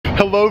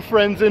Hello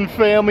friends and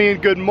family,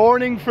 and good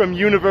morning from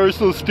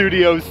Universal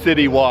Studios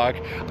City Walk.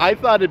 I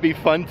thought it'd be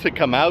fun to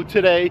come out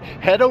today,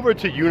 head over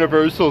to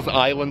Universal's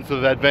Islands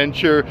of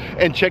Adventure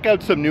and check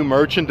out some new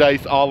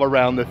merchandise all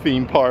around the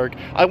theme park.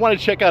 I want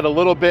to check out a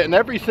little bit in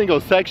every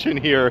single section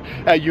here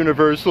at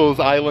Universal's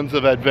Islands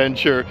of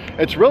Adventure.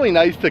 It's really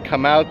nice to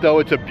come out though.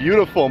 It's a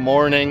beautiful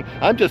morning.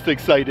 I'm just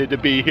excited to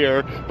be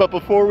here. But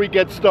before we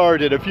get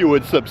started, if you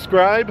would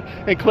subscribe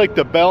and click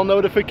the bell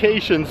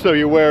notification so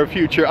you're aware of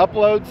future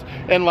uploads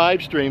and live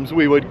streams,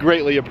 we would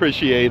greatly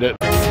appreciate it.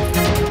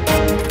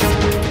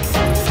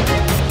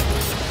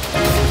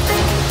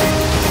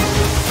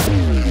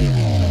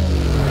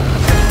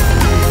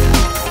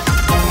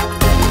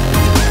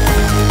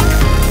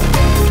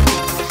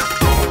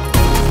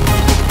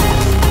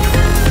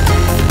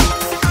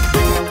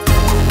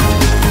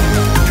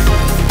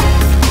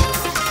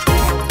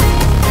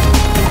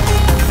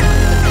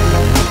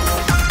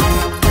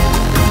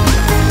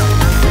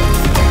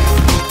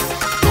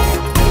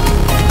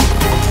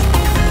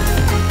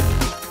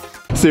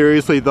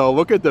 Seriously though,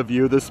 look at the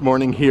view this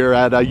morning here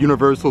at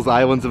Universal's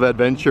Islands of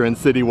Adventure and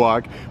City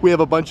Walk. We have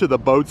a bunch of the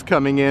boats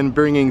coming in,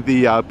 bringing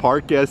the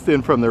park guests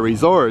in from the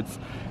resorts.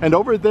 And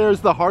over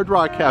there's the Hard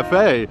Rock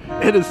Cafe.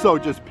 It is so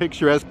just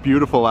picturesque,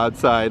 beautiful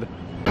outside.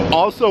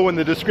 Also in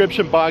the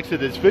description box of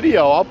this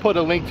video, I'll put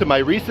a link to my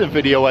recent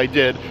video I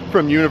did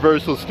from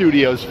Universal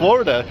Studios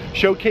Florida,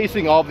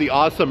 showcasing all of the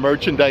awesome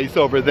merchandise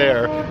over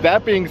there.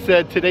 That being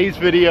said, today's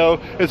video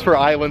is for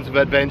Islands of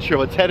Adventure.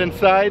 Let's head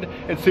inside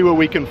and see what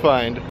we can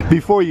find.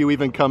 Before you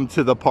even come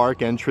to the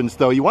park entrance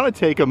though, you want to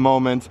take a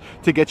moment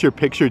to get your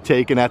picture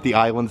taken at the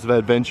Islands of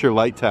Adventure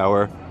Light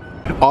Tower.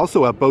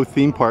 Also at both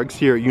theme parks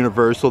here at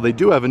Universal, they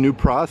do have a new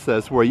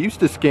process where you used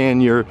to scan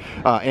your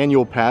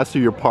annual pass or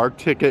your park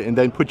ticket and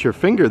then put your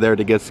finger there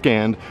to get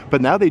scanned, but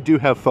now they do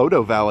have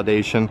photo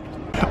validation.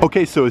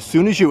 Okay, so as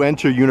soon as you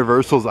enter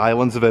Universal's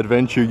Islands of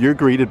Adventure, you're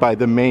greeted by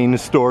the main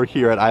store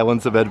here at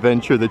Islands of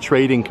Adventure, the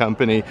trading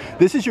company.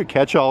 This is your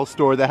catch-all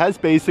store that has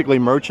basically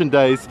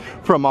merchandise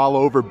from all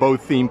over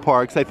both theme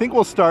parks. I think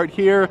we'll start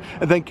here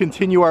and then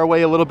continue our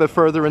way a little bit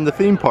further in the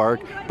theme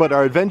park, but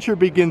our adventure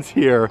begins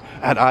here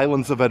at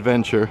Islands of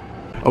Adventure.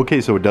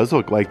 Okay, so it does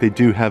look like they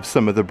do have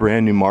some of the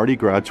brand new Mardi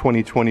Gras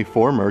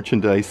 2024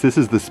 merchandise. This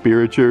is the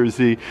Spirit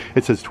jersey.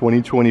 It says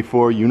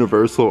 2024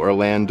 Universal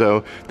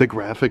Orlando. The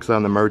graphics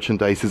on the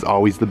merchandise is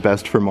always the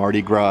best for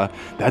Mardi Gras.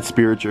 That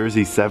Spirit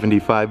jersey,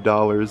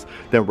 $75.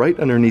 Then right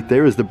underneath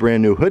there is the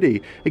brand new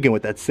hoodie. Again,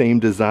 with that same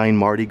design,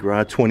 Mardi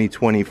Gras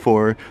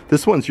 2024.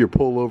 This one's your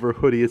pullover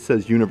hoodie. It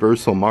says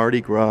Universal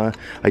Mardi Gras.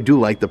 I do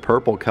like the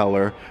purple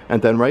color.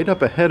 And then right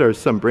up ahead are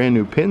some brand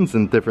new pins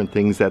and different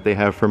things that they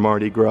have for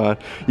Mardi Gras.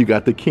 You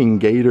got the King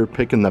Gator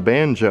picking the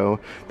banjo.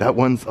 That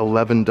one's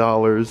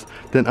 $11.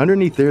 Then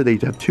underneath there they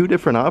have two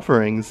different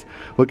offerings.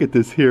 Look at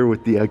this here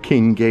with the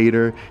King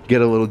Gator. You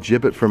get a little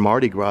gibbet for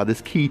Mardi Gras.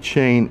 This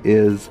keychain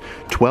is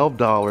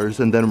 $12.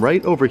 And then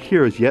right over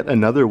here is yet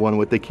another one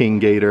with the King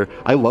Gator.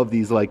 I love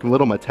these like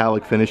little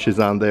metallic finishes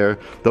on there.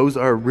 Those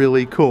are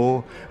really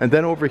cool. And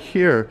then over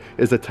here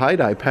is a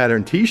tie-dye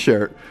pattern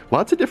t-shirt.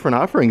 Lots of different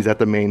offerings at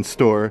the main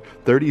store.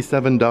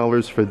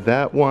 $37 for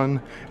that one.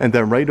 And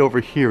then right over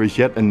here is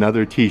yet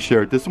another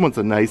t-shirt. This one's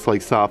a nice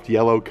like soft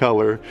yellow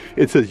color.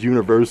 It says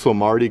Universal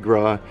Mardi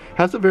Gras.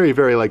 Has a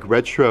very like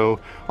retro,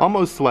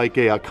 almost like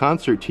a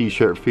concert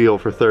t-shirt feel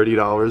for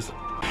 $30.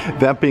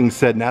 That being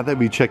said, now that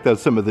we checked out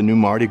some of the new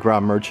Mardi Gras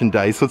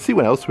merchandise, let's see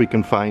what else we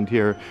can find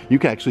here. You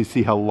can actually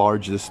see how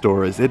large this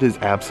store is. It is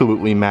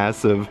absolutely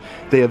massive.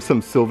 They have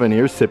some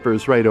souvenir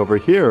sippers right over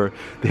here.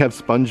 They have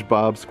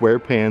SpongeBob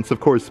SquarePants. Of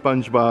course,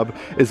 SpongeBob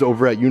is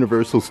over at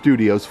Universal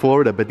Studios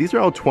Florida, but these are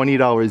all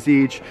 $20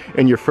 each,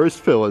 and your first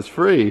fill is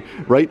free.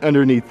 Right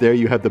underneath there,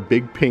 you have the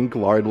big pink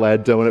Lard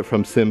Lad donut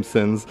from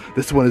Simpsons.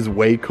 This one is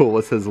way cool.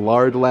 It says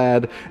Lard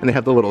Lad, and they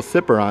have the little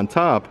sipper on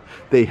top.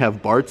 They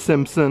have Bart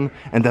Simpson,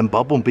 and then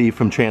Bumblebee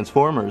from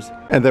Transformers.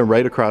 And then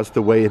right across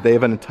the way, they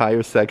have an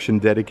entire section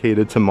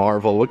dedicated to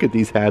Marvel. Look at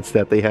these hats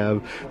that they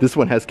have. This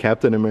one has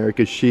Captain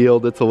America's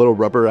shield. It's a little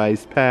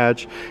rubberized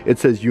patch. It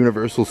says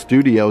Universal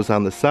Studios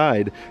on the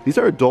side. These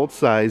are adult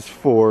size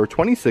for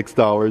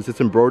 $26.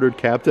 It's embroidered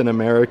Captain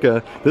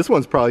America. This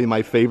one's probably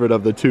my favorite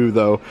of the two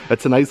though.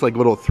 It's a nice like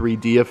little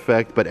 3D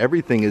effect, but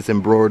everything is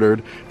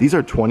embroidered. These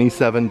are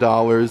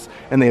 $27,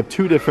 and they have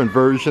two different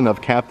versions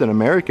of Captain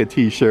America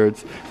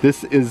t-shirts.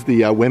 This is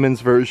the women's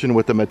version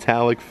with the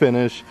metallic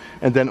finish,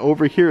 and then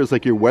over here is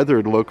like your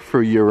weathered look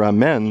for your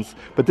men's,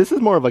 but this is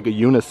more of like a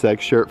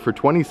unisex shirt for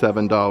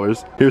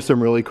 $27. Here's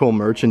some really cool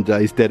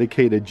merchandise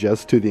dedicated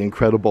just to the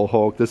Incredible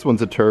Hulk. This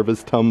one's a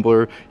Tervis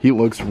tumbler. He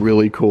looks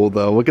really cool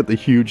though. Look at the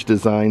huge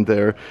design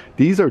there.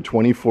 These are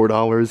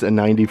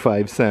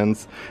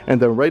 $24.95,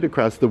 and then right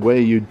across the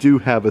way you do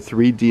have a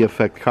 3D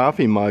effect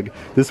coffee mug.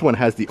 This one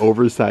has the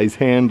oversized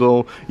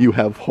handle. You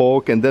have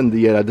Hulk, and then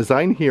the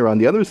design here on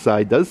the other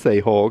side does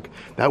say Hulk.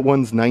 That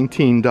one's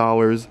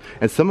 $19.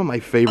 And some of my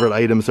favorite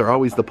items are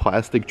always the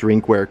plastic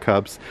drinkware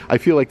cups. I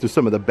feel like they're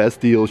some of the best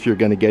deals you're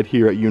going to get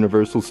here at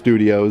Universal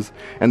Studios,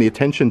 and the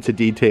attention to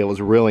detail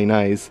is really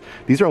nice.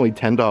 These are only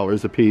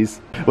 $10 a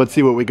piece. Let's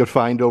see what we could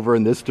find over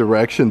in this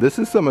direction. This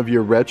is some of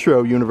your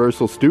retro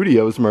Universal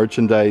Studios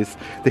merchandise.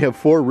 They have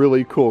 4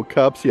 really cool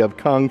cups. You have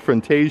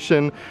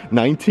Kongfrontation,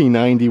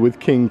 1990 with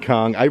King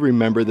Kong. I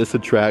remember this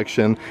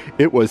attraction.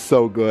 It was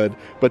so good.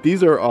 But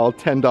these are all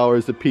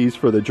 $10 a piece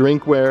for the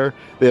drinkware.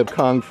 They have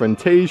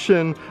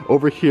Kongfrontation.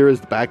 Over here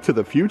is Back to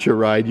the Future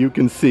ride. You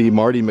can see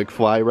Marty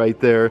McFly right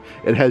there.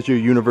 It has your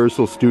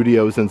Universal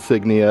Studios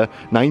insignia,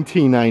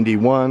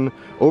 1991.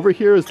 Over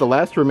here is the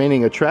last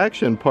remaining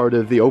attraction, part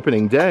of the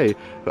opening day.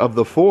 Of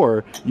the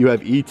 4, you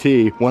have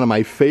E.T., one of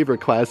my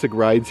favorite classic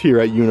rides here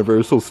at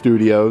Universal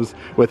Studios.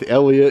 With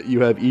Elliot,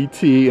 you have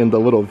E.T. in the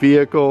little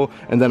vehicle,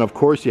 and then of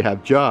course you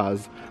have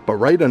Jaws. But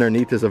right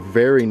underneath is a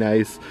very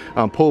nice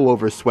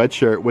pullover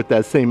sweatshirt with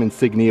that same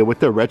insignia with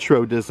the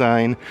retro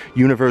design.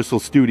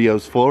 Universal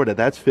Studios Florida,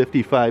 that's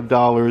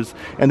 $55.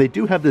 And they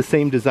do have the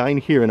same design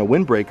here in a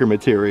windbreaker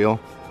material.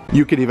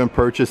 You could even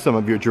purchase some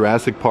of your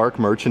Jurassic Park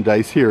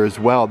merchandise here as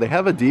well. They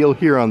have a deal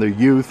here on their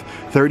youth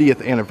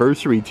 30th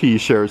anniversary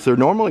t-shirts. They're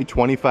normally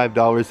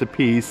 $25 a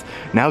piece,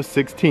 now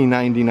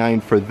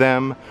 $16.99 for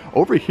them.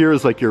 Over here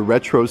is like your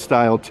retro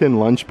style tin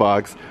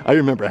lunchbox. I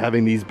remember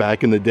having these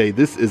back in the day.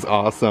 This is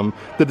awesome.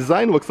 The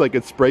design looks like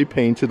it's spray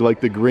painted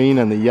like the green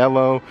and the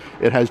yellow.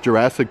 It has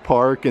Jurassic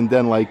Park and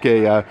then like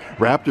a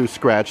raptor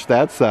scratch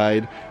that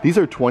side. These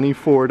are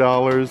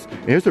 $24.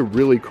 And here's a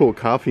really cool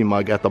coffee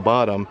mug at the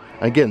bottom.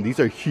 Again, these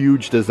are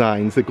huge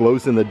designs. It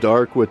glows in the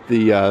dark with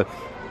the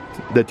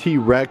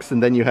T-Rex,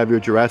 and then you have your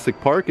Jurassic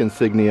Park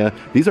insignia.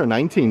 These are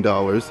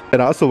 $19. It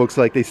also looks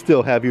like they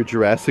still have your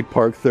Jurassic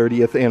Park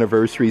 30th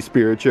anniversary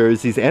spirit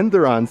jerseys, and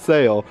they're on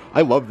sale.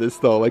 I love this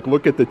though. Like,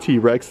 look at the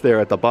T-Rex there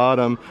at the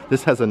bottom.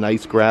 This has a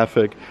nice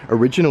graphic.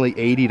 Originally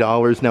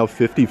 $80, now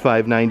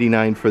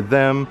 $55.99 for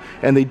them.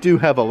 And they do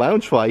have a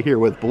Loungefly here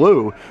with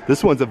Blue.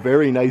 This one's a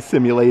very nice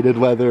simulated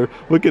leather.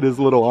 Look at his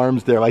little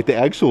arms there. Like, they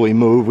actually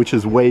move, which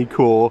is way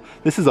cool.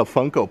 This is a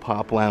Funko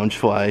Pop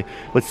Loungefly.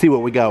 Let's see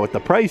what we got with the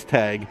price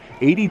tag.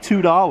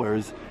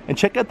 $82. And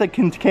check out the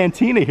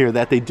cantina here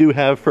that they do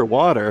have for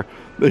water.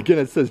 Again,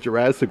 it says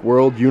Jurassic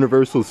World,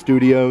 Universal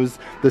Studios.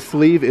 The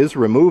sleeve is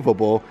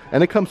removable,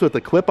 and it comes with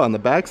a clip on the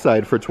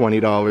backside for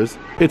 $20.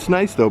 It's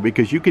nice though,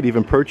 because you could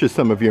even purchase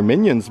some of your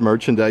Minions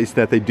merchandise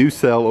that they do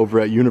sell over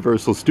at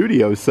Universal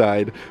Studios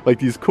side, like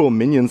these cool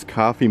Minions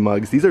coffee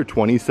mugs. These are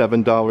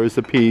 $27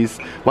 a piece.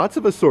 Lots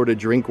of assorted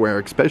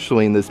drinkware,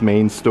 especially in this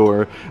main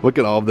store. Look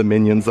at all of the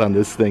Minions on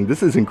this thing.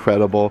 This is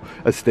incredible.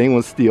 A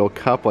stainless steel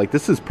cup, like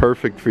this is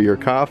perfect for your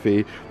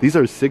coffee. These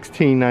are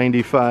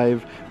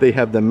 $16.95. They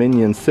have the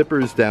Minion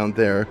sippers down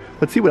there.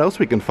 Let's see what else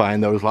we can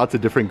find though. There's lots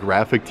of different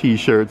graphic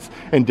t-shirts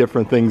and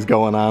different things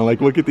going on.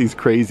 Like, look at these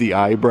crazy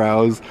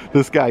eyebrows.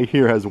 This guy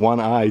here has one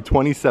eye,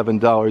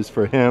 $27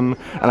 for him.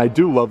 And I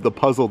do love the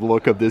puzzled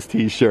look of this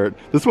t-shirt.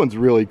 This one's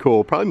really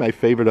cool, probably my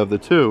favorite of the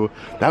two.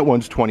 That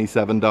one's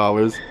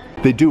 $27.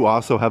 They do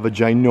also have a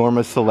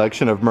ginormous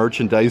selection of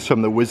merchandise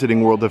from the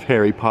Wizarding World of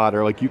Harry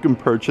Potter. Like, you can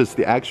purchase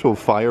the actual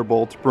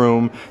Firebolt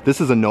broom.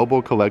 This is a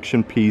Noble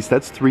Collection piece.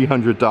 That's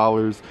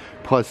 $300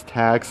 plus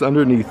tax.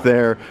 Underneath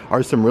there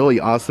are some really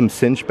awesome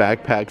cinch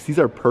backpacks. These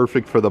are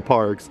perfect for the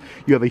parks.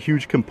 You have a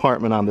huge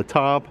compartment on the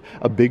top,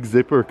 a big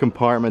zipper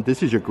compartment.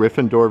 This is your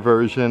Gryffindor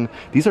version.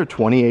 These are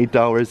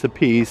 $28 a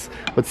piece.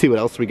 Let's see what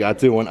else we got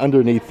doing.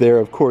 Underneath there,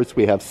 of course,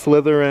 we have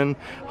Slytherin,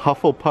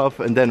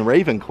 Hufflepuff, and then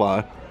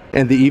Ravenclaw.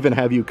 And they even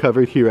have you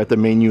covered here at the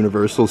main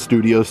Universal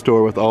Studio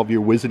store with all of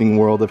your Wizarding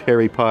World of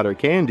Harry Potter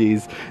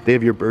candies. They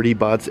have your Bertie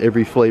Bott's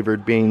every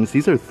flavored beans.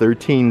 These are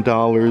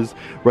 $13.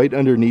 Right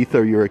underneath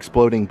are your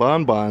exploding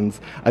bonbons.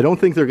 I don't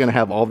think they're going to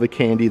have all the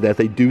candy that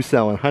they do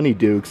sell in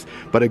Honeydukes,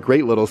 but a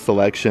great little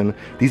selection.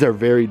 These are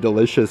very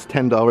delicious,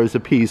 $10 a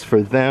piece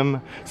for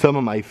them. Some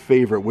of my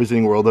favorite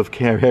Wizarding World of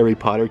Harry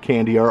Potter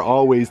candy are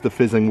always the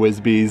Fizzing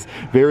Whizbees.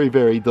 Very,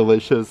 very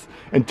delicious.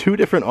 And 2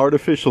 different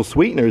artificial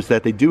sweeteners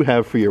that they do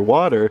have for your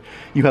water.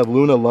 You have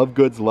Luna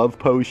Lovegoods Love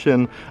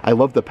Potion. I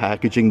love the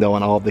packaging though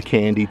on all of the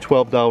candy.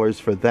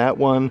 $12 for that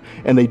one.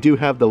 And they do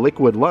have the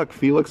Liquid Luck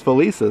Felix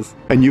Felicis.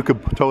 And you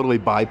could totally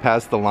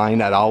bypass the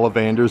line at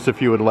Ollivander's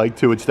if you would like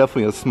to. It's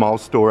definitely a small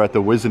store at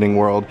the Wizarding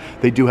World.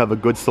 They do have a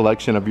good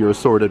selection of your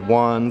assorted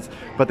wands,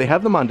 but they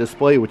have them on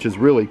display, which is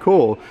really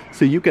cool.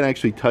 So you can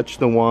actually touch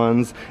the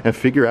wands and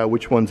figure out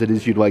which ones it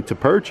is you'd like to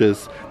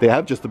purchase. They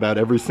have just about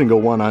every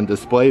single one on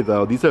display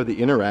though. These are the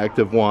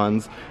interactive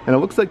wands, and it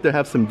looks like they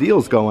have some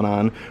deals going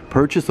on.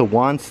 Purchase a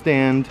wand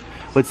stand,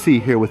 let's see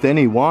here, with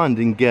any wand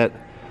and get,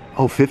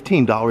 oh,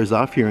 $15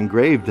 off your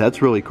engraved.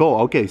 That's really cool.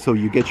 Okay, so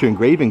you get your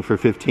engraving for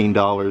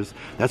 $15.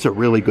 That's a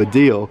really good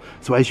deal.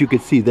 So as you can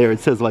see there,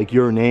 it says like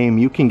your name.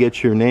 You can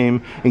get your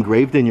name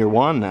engraved in your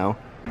wand now.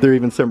 They're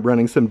even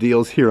running some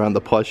deals here on the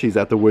plushies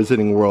at the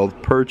Wizarding World.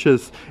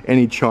 Purchase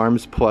any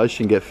Charms plush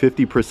and get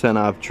 50%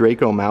 off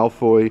Draco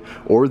Malfoy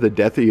or the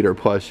Death Eater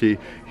plushie.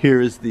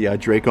 Here's the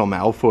Draco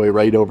Malfoy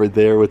right over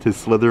there with his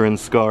Slytherin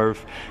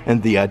scarf,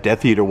 and the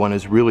Death Eater one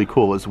is really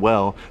cool as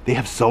well. They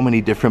have so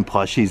many different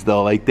plushies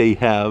though, like they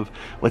have,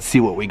 let's see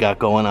what we got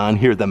going on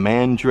here, the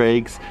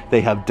Mandrakes,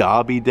 they have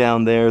Dobby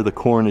down there, the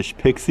Cornish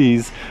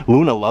Pixies,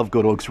 Luna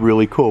Lovegood looks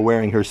really cool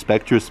wearing her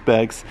Spectre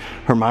specs,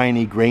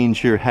 Hermione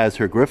Granger has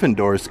her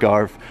Gryffindor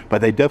scarf,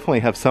 but they definitely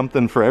have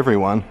something for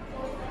everyone.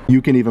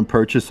 You can even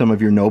purchase some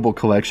of your Noble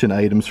Collection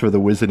items for the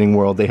Wizarding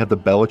World. They have the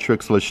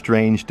Bellatrix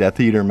Lestrange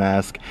Death Eater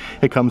mask.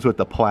 It comes with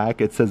the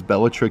plaque. It says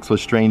Bellatrix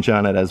Lestrange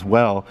on it as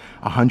well.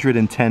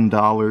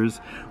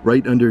 $110.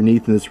 Right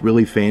underneath in this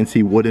really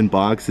fancy wooden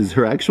box is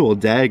her actual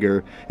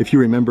dagger. If you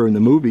remember in the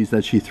movies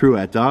that she threw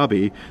at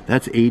Dobby,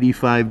 that's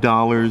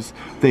 $85.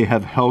 They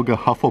have Helga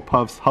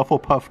Hufflepuff's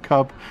Hufflepuff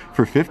Cup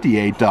for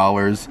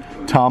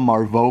 $58. Tom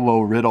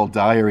Marvolo Riddle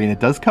Diary, and it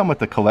does come with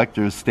the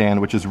collector's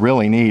stand, which is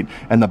really neat,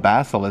 and the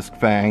Basilisk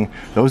Fang.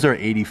 Those are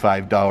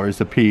 $85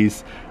 a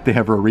piece. They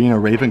have Rowena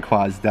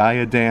Ravenclaw's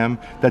diadem.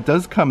 That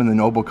does come in the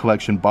Noble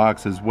Collection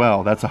box as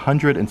well. That's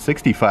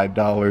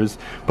 $165,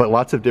 but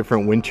lots of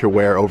different winter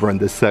wear over in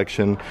this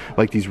section,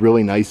 like these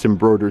really nice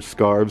embroidered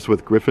scarves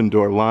with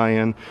Gryffindor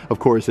lion. Of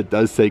course, it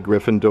does say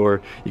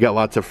Gryffindor. You got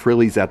lots of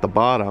frillies at the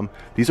bottom.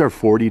 These are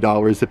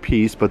 $40 a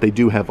piece, but they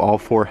do have all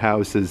four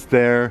houses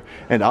there.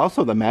 And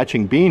also the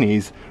matching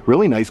beanies,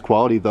 really nice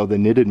quality though, the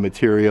knitted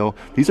material.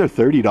 These are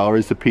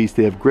 $30 a piece.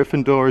 They have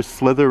Gryffindor,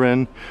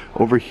 Slytherin.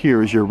 Over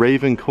here is your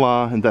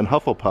Ravenclaw, and then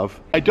Hufflepuff.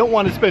 I don't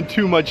want to spend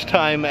too much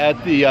time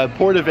at the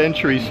port of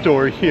entry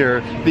store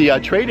here, the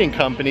trading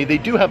company. They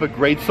do have a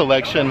great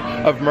selection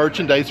of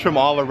merchandise from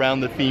all around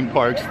the theme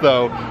parks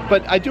though,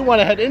 but I do want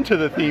to head into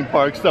the theme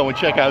parks though and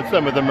check out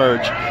some of the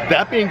merch.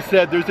 That being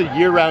said, there's a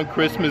year-round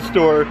Christmas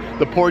store,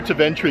 the ports of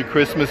entry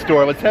Christmas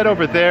store. Let's head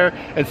over there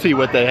and see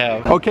what they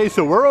have. Okay,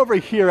 so we're over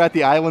here at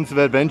the Islands of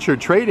Adventure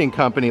Trading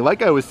Company.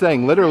 Like I was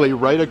saying, literally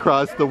right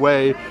across the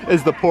way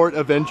is the port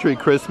of entry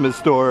Christmas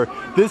store.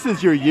 This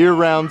is your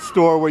year-round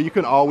store where you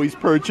can always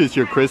purchase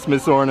your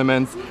Christmas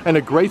ornaments, and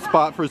a great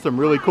spot for some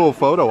really cool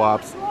photo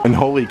ops. And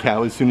holy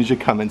cow, as soon as you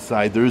come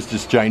inside, there's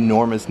this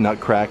ginormous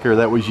nutcracker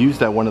that was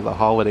used at one of the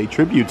holiday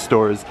tribute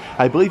stores,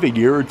 I believe a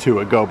year or two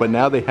ago, but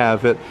now they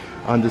have it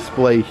on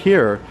display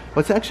here.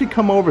 Let's actually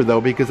come over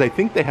though, because I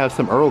think they have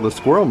some Earl the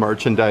Squirrel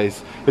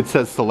merchandise. It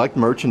says select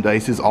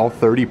merchandise is all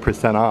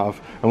 30%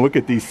 off. And look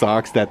at these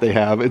socks that they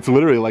have. It's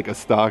literally like a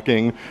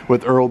stocking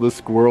with Earl the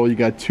Squirrel. You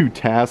got two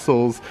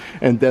tassels,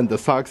 and then the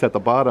socks at the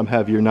bottom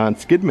have your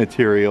non-skid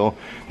material.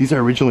 These are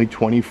originally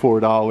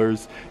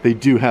 $24. They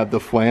do have the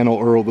flannel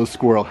Earl the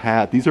Squirrel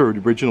hat. These are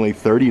originally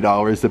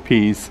 $30 a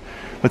piece.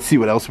 Let's see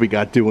what else we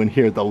got doing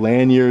here. The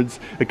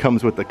lanyards, it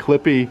comes with the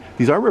clippy.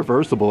 These are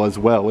reversible as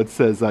well. It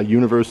says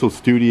Universal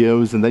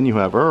Studios, and then you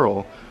have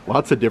Earl.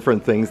 Lots of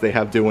different things they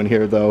have doing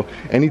here though.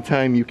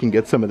 Anytime you can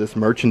get some of this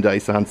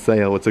merchandise on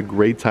sale, it's a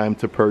great time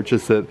to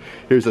purchase it.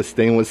 Here's a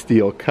stainless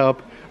steel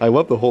cup. I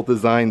love the whole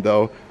design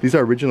though. These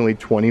are originally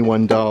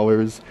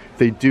 $21.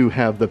 They do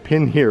have the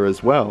pin here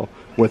as well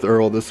with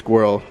Earl the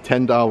Squirrel,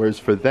 $10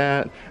 for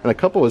that, and a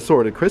couple of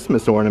assorted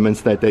Christmas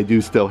ornaments that they do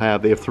still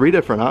have. They have 3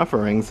 different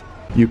offerings.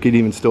 You could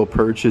even still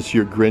purchase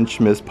your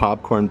Grinchmas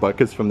popcorn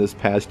buckets from this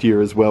past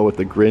year as well, with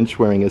the Grinch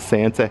wearing a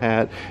Santa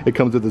hat. It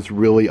comes with this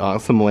really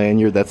awesome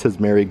lanyard that says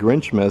Merry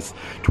Grinchmas,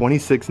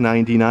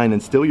 $26.99,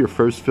 and still your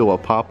first fill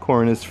of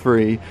popcorn is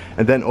free.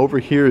 And then over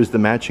here is the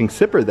matching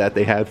sipper that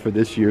they had for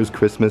this year's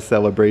Christmas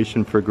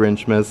celebration for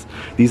Grinchmas.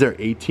 These are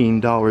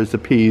 $18 a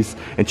piece,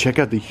 and check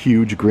out the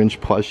huge Grinch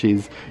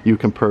plushies you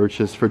can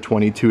purchase for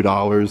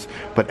 $22.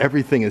 But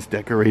everything is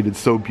decorated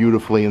so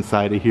beautifully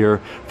inside of here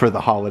for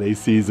the holiday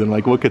season.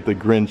 Like, look at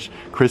the Grinch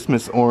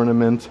Christmas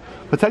ornament.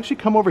 Let's actually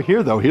come over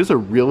here though. Here's a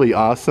really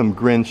awesome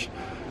Grinch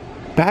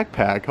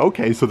backpack.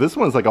 Okay, so this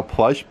one's like a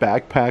plush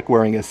backpack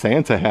wearing a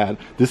Santa hat.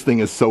 This thing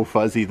is so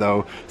fuzzy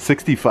though.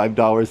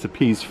 $65 a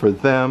piece for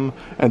them.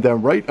 And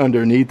then right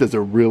underneath is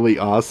a really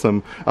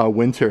awesome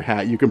winter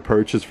hat you can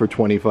purchase for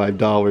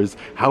 $25.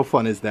 How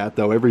fun is that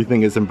though?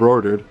 Everything is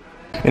embroidered.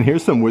 And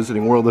here's some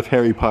Wizarding World of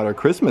Harry Potter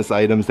Christmas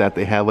items that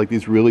they have, like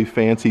these really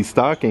fancy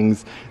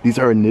stockings. These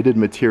are a knitted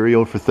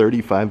material for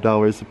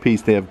 $35 a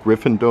piece. They have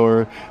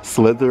Gryffindor,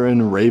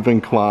 Slytherin,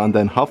 Ravenclaw, and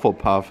then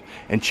Hufflepuff.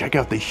 And check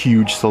out the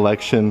huge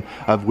selection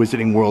of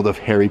Wizarding World of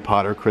Harry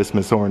Potter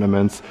Christmas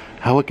ornaments.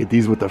 How look at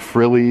these with the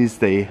frillies.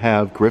 They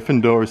have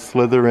Gryffindor,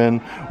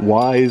 Slytherin,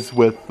 Wise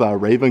with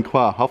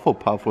Ravenclaw,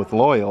 Hufflepuff with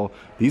Loyal.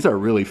 These are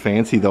really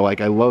fancy though. Like,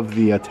 I love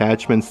the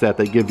attachments that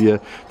they give you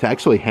to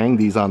actually hang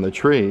these on the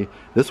tree.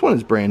 This one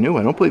is brand new.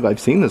 I don't believe I've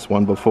seen this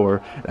one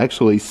before. It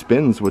actually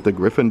spins with the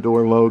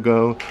Gryffindor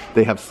logo.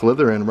 They have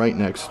Slytherin right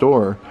next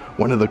door.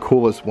 One of the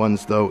coolest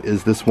ones though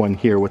is this one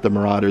here with the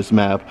Marauders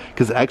map,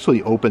 because it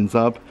actually opens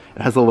up.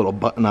 It has a little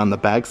button on the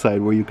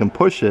backside where you can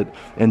push it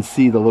and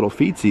see the little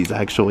feetsies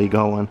actually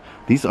going.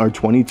 These are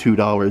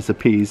 $22 a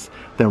piece.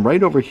 Then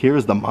right over here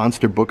is the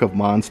Monster Book of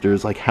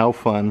Monsters. Like, how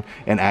fun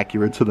and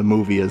accurate to the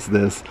movie is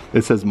this? this.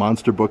 It says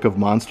Monster Book of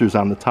Monsters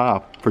on the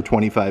top for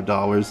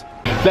 $25.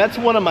 That's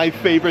one of my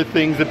favorite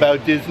things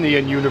about Disney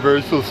and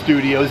Universal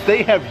Studios.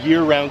 They have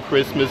year-round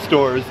Christmas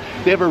stores.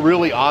 They have a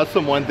really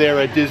awesome one there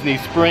at Disney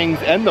Springs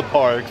and the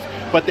parks,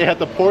 but they have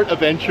the Port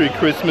of Entry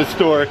Christmas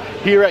store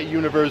here at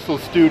Universal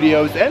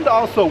Studios, and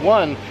also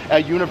one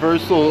at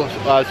Universal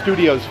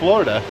Studios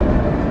Florida.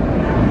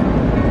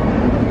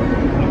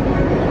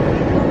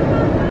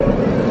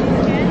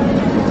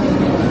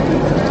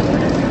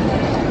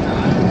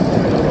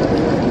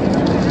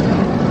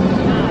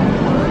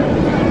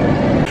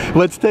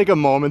 Let's take a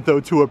moment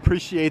though to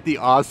appreciate the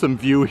awesome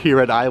view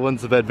here at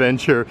Islands of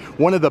Adventure.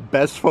 One of the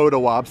best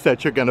photo ops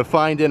that you're going to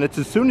find, and it's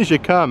as soon as you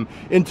come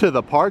into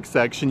the park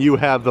section, you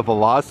have the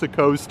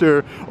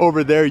Velocicoaster.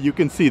 Over there you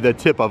can see the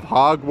tip of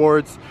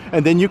Hogwarts,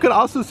 and then you can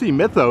also see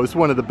Mythos,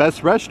 one of the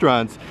best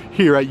restaurants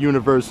here at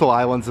Universal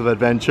Islands of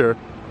Adventure.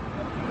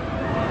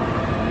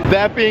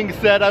 That being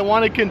said, I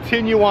want to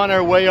continue on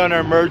our way on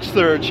our merch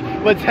search.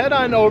 Let's head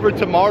on over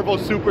to Marvel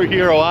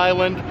Superhero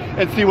Island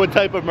and see what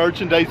type of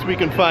merchandise we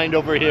can find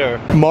over here.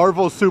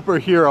 Marvel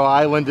Superhero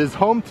Island is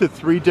home to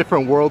 3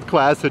 different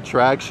world-class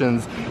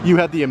attractions. You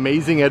have the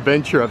Amazing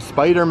Adventure of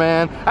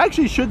Spider-Man. I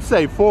actually should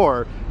say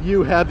 4.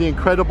 You have the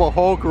Incredible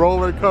Hulk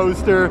roller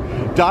coaster,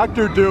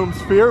 Doctor Doom's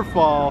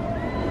Fearfall.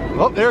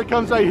 Oh, there it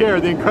comes right here,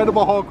 the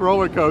Incredible Hulk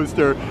roller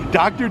coaster,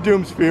 Doctor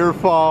Doom's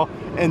Fearfall,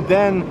 and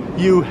then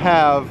you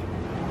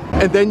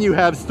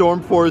have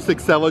Storm Force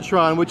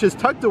Accelatron, which is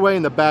tucked away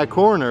in the back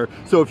corner.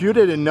 So if you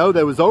didn't know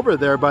that it was over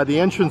there by the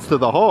entrance to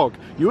the Hulk,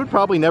 you would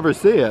probably never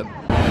see it.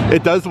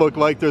 It does look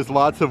like there's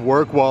lots of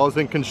work walls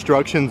and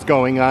constructions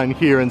going on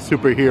here in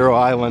Superhero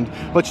Island.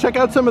 Let's check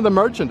out some of the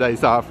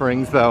merchandise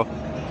offerings though.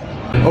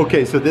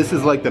 Okay, so this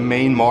is like the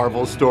main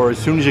Marvel store. As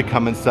soon as you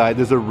come inside,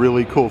 there's a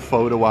really cool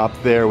photo op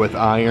there with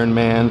Iron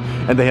Man,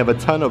 and they have a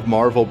ton of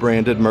Marvel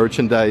branded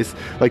merchandise,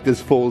 like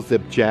this full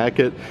zip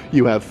jacket.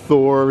 You have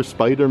Thor,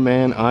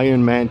 Spider-Man,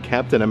 Iron Man,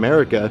 Captain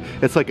America.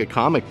 It's like a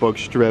comic book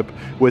strip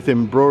with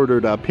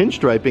embroidered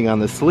pinstriping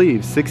on the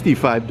sleeves.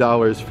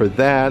 $65 for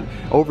that.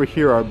 Over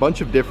here are a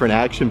bunch of different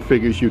action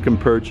figures you can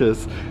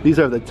purchase. These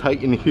are the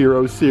Titan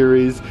Hero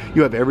series.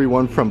 You have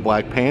everyone from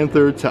Black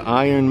Panther to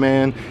Iron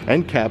Man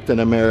and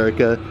Captain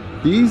America.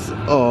 These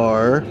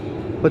are,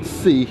 let's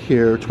see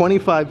here,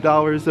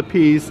 $25 a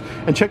piece.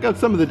 And check out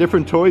some of the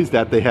different toys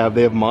that they have.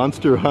 They have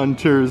Monster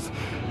Hunters,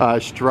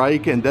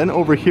 Strike, and then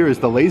over here is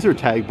the laser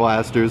tag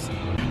blasters.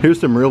 Here's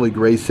some really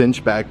great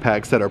cinch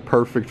backpacks that are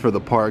perfect for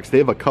the parks. They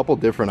have a couple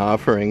different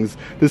offerings.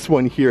 This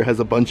one here has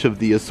a bunch of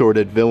the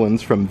assorted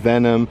villains from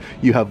Venom.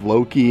 You have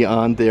Loki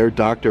on there,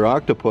 Dr.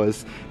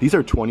 Octopus. These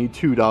are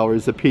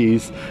 $22 a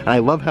piece. And I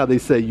love how they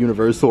say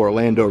Universal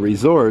Orlando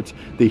Resort.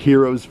 The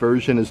Heroes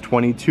version is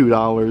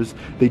 $22.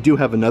 They do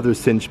have another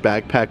cinch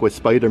backpack with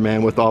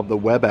Spider-Man with all the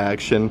web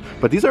action,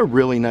 but these are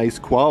really nice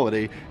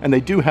quality. And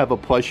they do have a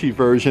plushy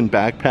version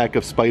backpack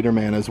of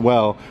Spider-Man as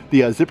well.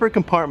 The zipper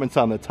compartments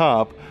on the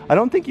top, I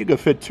don't think you could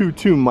fit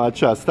too much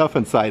stuff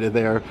inside of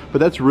there, but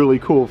that's really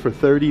cool for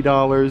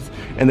 $30.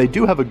 And they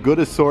do have a good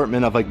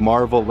assortment of like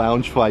Marvel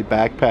Loungefly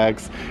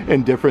backpacks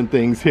and different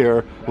things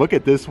here. Look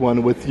at this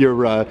one with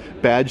your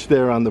badge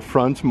there on the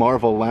front,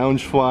 Marvel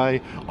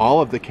Loungefly.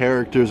 All of the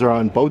characters are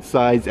on both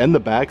sides and the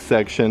back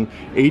section.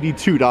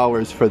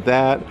 $82 for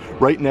that.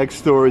 Right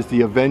next door is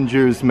the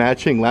Avengers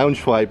matching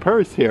Loungefly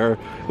purse here.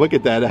 Look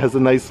at that, it has a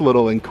nice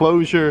little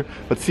enclosure.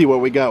 Let's see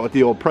what we got with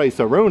the old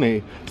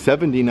price-a-roni,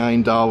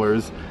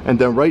 $79. And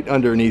then right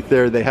underneath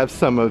there, they have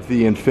some of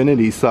the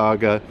Infinity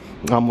Saga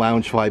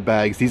Loungefly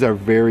bags. These are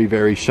very,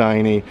 very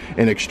shiny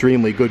and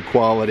extremely good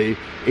quality.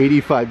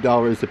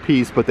 $85 a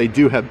piece, but they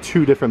do have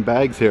 2 different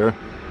bags here.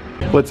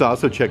 Let's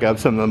also check out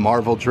some of the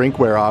Marvel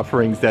drinkware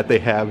offerings that they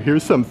have.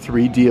 Here's some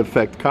 3D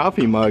effect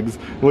coffee mugs.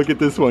 Look at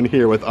this one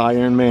here with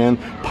Iron Man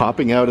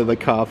popping out of the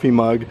coffee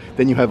mug.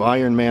 Then you have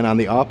Iron Man on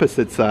the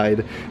opposite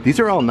side. These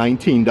are all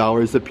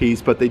 $19 a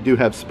piece, but they do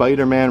have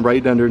Spider-Man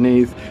right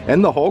underneath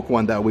and the Hulk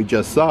one that we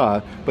just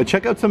saw. But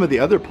check out some of the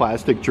other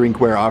plastic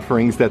drinkware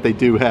offerings that they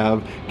do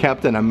have.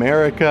 Captain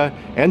America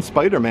and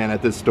Spider-Man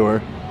at this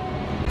store.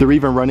 They're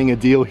even running a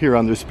deal here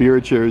on their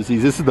Spirit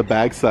jerseys. This is the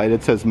back side.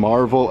 It says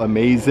Marvel,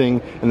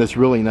 Amazing, and this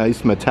really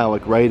nice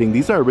metallic writing.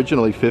 These are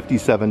originally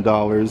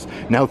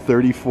 $57, now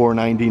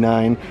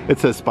 $34.99. It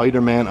says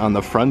Spider-Man on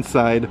the front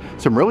side.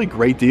 Some really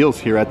great deals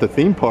here at the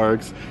theme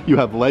parks. You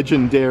have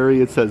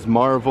Legendary, it says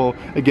Marvel.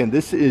 Again,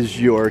 this is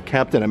your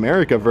Captain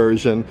America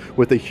version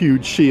with a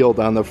huge shield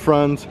on the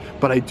front,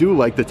 but I do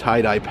like the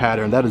tie-dye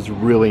pattern. That is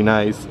really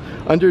nice.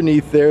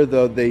 Underneath there,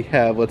 though, they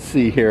have, let's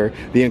see here,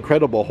 the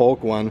Incredible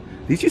Hulk one.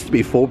 These used to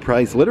be full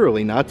price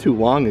literally not too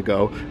long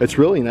ago. It's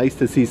really nice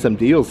to see some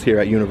deals here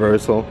at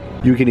Universal.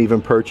 You can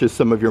even purchase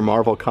some of your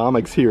Marvel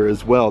comics here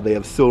as well. They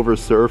have Silver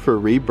Surfer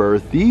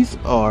Rebirth. These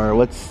are,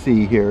 let's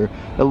see here,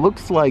 it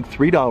looks like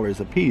 $3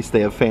 a piece. They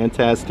have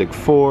Fantastic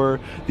Four,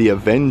 the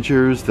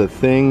Avengers, The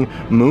Thing,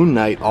 Moon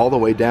Knight, all the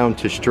way down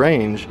to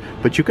Strange.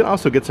 But you can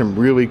also get some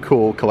really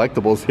cool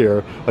collectibles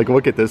here. Like,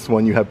 look at this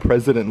one. You have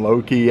President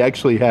Loki. He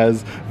actually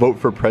has Vote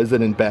for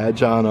President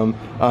badge on him.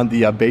 On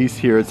the base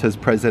here it says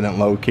President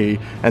Loki.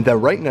 And then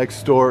right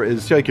next door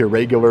is like your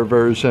regular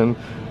version.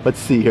 Let's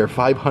see here,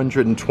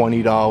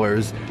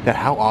 $520. Now,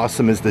 how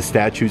awesome is the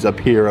statues up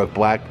here of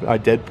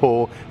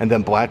Deadpool and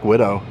then Black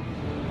Widow?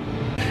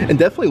 And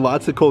definitely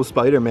lots of cool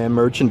Spider-Man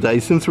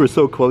merchandise. Since we're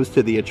so close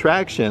to the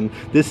attraction,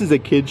 this is a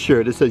kid's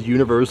shirt. It says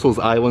Universal's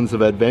Islands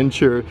of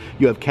Adventure.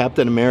 You have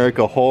Captain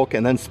America, Hulk,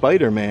 and then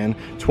Spider-Man.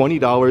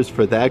 $20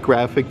 for that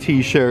graphic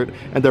t-shirt.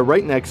 And then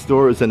right next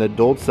door is an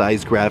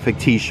adult-sized graphic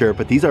t-shirt,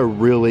 but these are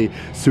really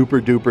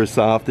super duper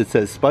soft. It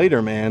says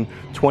Spider-Man,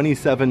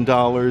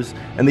 $27.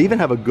 And they even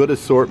have a good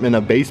assortment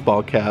of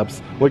baseball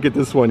caps. Look at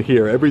this one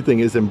here. Everything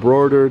is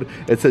embroidered.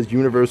 It says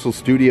Universal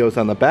Studios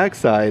on the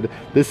backside.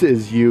 This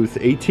is youth,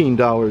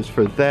 $18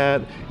 for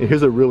that. And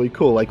here's a really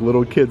cool like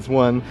little kids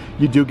one.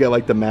 You do get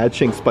like the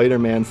matching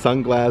Spider-Man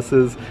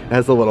sunglasses. It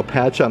has a little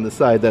patch on the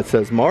side that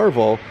says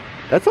Marvel.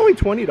 That's only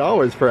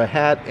 $20 for a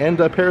hat and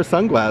a pair of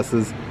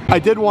sunglasses. I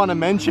did want to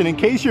mention, in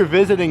case you're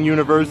visiting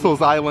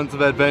Universal's Islands of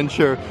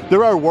Adventure,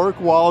 there are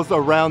work walls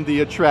around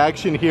the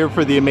attraction here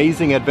for the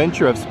amazing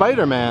adventure of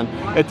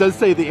Spider-Man. It does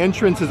say the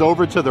entrance is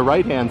over to the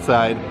right-hand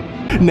side.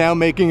 Now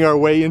making our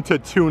way into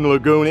Toon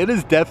Lagoon. It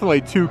is definitely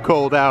too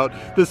cold out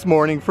this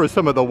morning for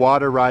some of the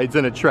water rides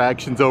and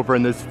attractions over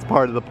in this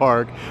part of the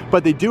park,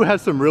 but they do have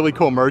some really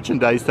cool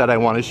merchandise that I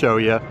want to show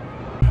you.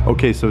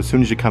 Okay, so as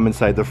soon as you come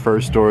inside, the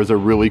first door is a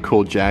really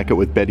cool jacket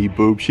with Betty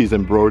Boop. She's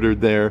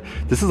embroidered there.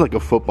 This is like a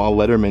football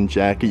Letterman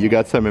jacket. You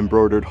got some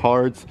embroidered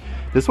hearts.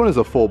 This one is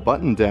a full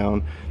button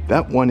down.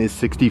 That one is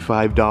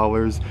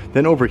 $65.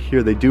 Then over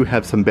here they do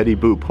have some Betty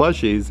Boop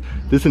plushies.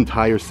 This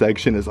entire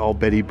section is all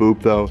Betty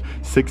Boop though,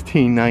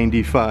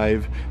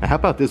 $16.95. And how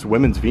about this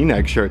women's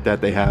V-neck shirt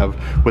that they have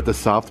with the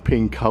soft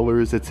pink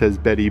colors? It says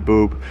Betty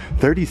Boop,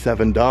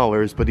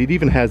 $37, but it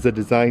even has a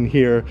design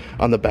here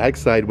on the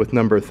backside with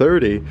number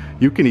 30.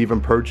 You can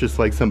even purchase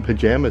like some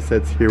pajama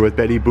sets here with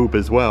Betty Boop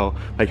as well.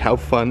 Like, how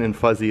fun and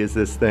fuzzy is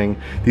this thing?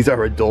 These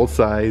are adult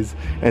size.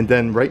 And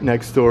then right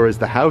next door is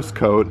the house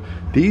coat.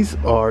 These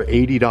are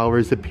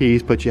 $80 a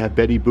piece, but you have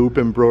Betty Boop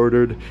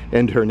embroidered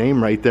and her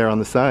name right there on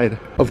the side.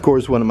 Of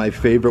course, one of my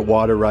favorite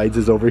water rides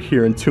is over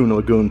here in Toon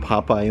Lagoon,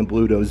 Popeye and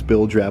Bluto's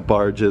Bill Drap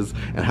barges.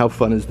 And how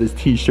fun is this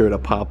t-shirt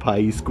of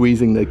Popeye? He's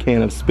squeezing the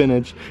can of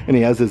spinach and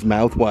he has his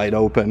mouth wide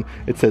open.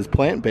 It says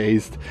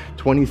plant-based,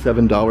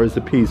 $27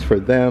 a piece for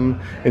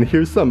them. And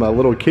here's some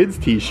little kids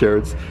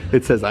t-shirts.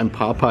 It says, I'm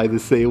Popeye the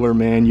Sailor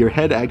Man. Your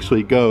head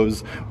actually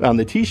goes on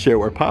the t-shirt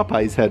where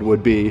Popeye's head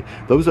would be.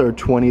 Those are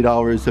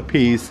 $20 a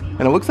piece.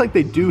 And it looks like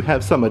they do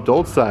have some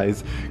adult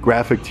size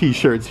graphic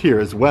t-shirts here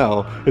as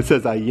well. It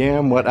says, I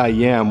am what I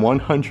am,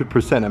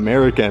 100%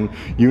 American,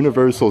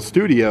 Universal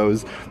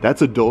Studios.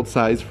 That's adult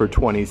size for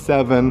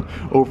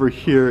 $27. Over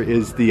here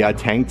is the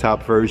tank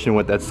top version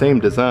with that same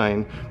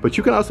design. But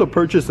you can also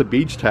purchase a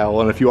beach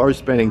towel, and if you are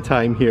spending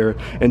time here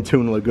in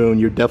Toon Lagoon,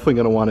 you're definitely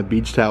going to want a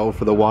beach towel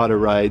for the water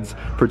rides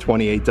for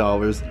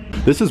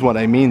 $28. This is what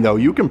I mean though.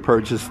 You can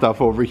purchase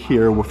stuff over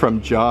here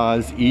from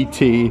Jaws,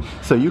 E.T.,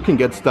 so you can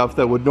get stuff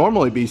that would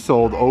normally be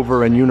sold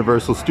over in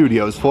Universal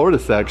Studios Florida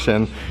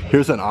section.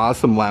 Here's an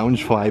awesome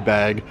Loungefly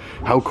bag.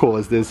 How cool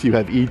is this? You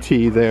have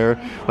E.T.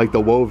 there, like the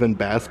woven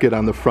basket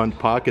on the front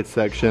pocket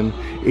section,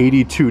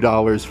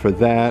 $82 for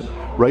that.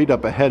 Right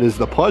up ahead is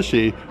the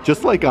plushie,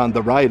 just like on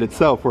the ride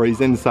itself where he's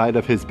inside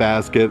of his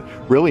basket.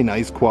 Really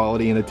nice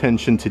quality and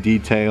attention to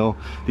detail.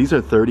 These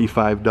are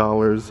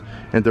 $35.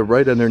 And the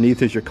right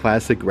underneath is your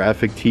classic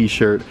graphic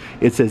t-shirt.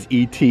 It says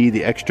E.T.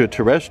 the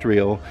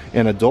Extraterrestrial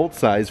in adult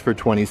size for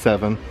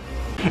 $27.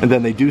 And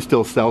then they do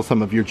still sell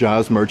some of your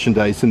Jaws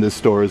merchandise in this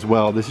store as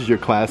well. This is your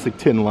classic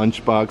tin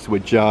lunchbox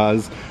with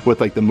Jaws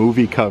with like the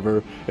movie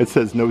cover. It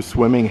says no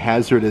swimming,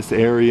 hazardous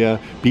area,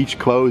 beach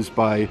closed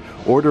by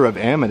order of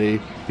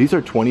Amity. These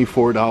are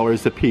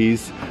 $24 a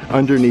piece.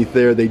 Underneath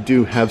there they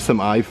do have some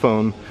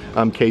iPhone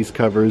case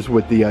covers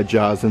with the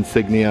Jaws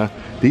insignia.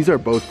 These are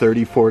both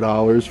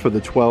 $34 for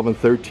the 12 and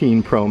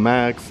 13 Pro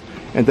Max.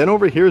 And then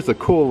over here is a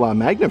cool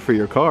magnet for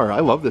your car. I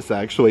love this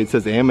actually. It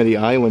says Amity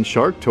Island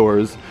Shark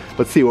Tours.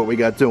 Let's see what we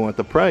got doing with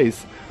the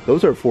price.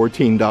 Those are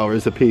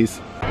 $14 a piece.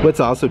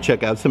 Let's also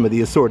check out some of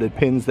the assorted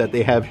pins that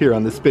they have here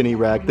on the spinny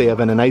rack. They have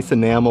a nice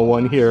enamel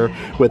one here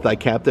with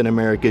Captain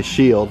America's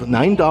shield.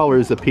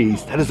 $9 a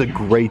piece. That is a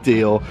great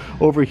deal.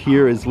 Over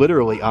here is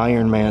literally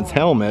Iron Man's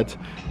helmet.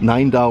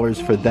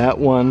 $9 for that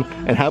one.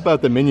 And how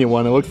about the Minion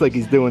one? It looks like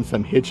he's doing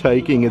some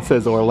hitchhiking. It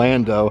says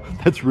Orlando.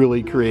 That's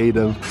really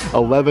creative.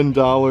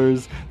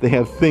 $11. They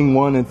have Thing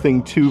 1 and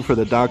Thing 2 for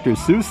the Dr.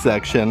 Seuss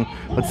section.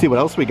 Let's see what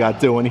else we got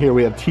doing here.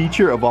 We have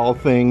Teacher of All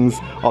Things.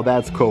 Oh,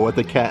 that's cool, with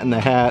the Cat in the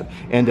Hat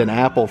and an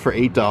apple Sabol for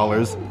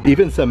 $8.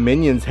 Even some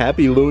Minions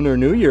Happy Lunar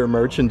New Year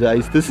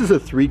merchandise. This is a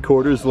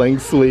 3/4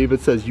 length sleeve.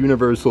 It says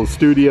Universal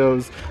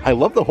Studios. I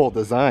love the whole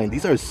design.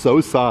 These are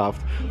so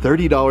soft.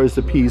 $30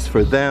 a piece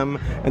for them.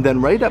 And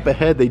then right up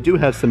ahead, they do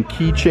have some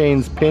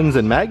keychains, pins,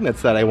 and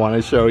magnets that I want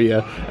to show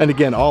you. And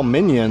again, all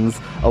Minions.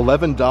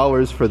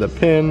 $11 for the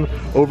pin.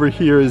 Over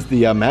here is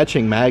the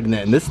matching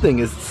magnet, and this thing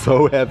is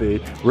so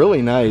heavy.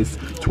 Really nice.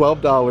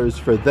 $12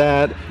 for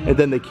that. And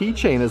then the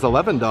keychain is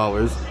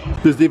 $11.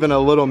 There's even a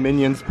little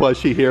Minions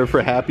plushie here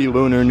for Happy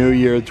Lunar New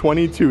Year,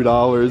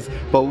 $22.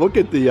 But look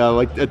at the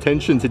like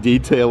attention to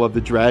detail of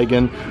the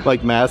dragon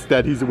like mask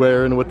that he's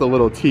wearing with the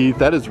little teeth.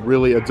 That is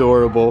really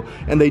adorable.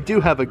 And they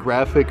do have a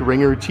graphic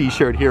ringer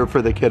t-shirt here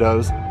for the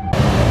kiddos.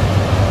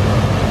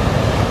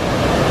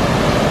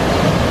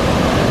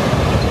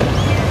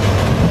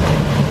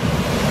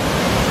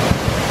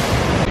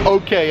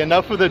 Okay,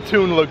 enough of the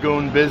Toon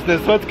Lagoon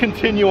business. Let's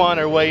continue on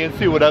our way and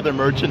see what other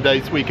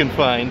merchandise we can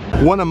find.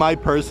 One of my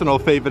personal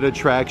favorite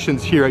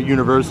attractions here at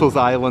Universal's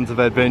Islands of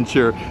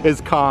Adventure is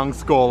Kong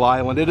Skull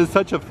Island. It is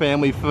such a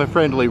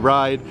family-friendly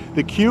ride.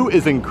 The queue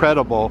is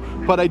incredible,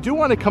 but I do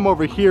want to come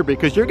over here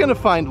because you're going to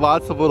find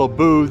lots of little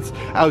booths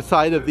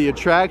outside of the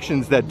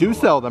attractions that do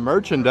sell the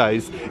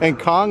merchandise, and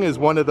Kong is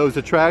one of those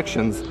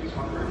attractions.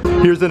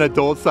 Here's an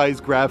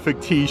adult-sized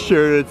graphic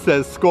t-shirt. It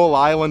says Skull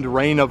Island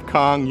Reign of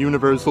Kong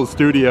Universal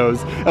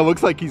Studios. It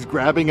looks like he's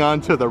grabbing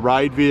onto the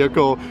ride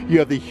vehicle. You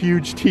have the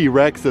huge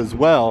T-Rex as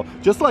well.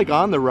 Just like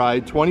on the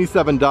ride,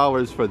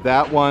 $27 for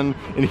that one.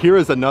 And here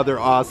is another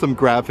awesome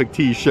graphic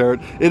t-shirt.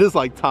 It is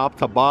like top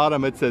to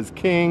bottom. It says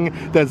King,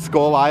 then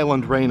Skull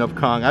Island Reign of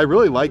Kong. I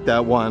really like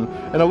that one.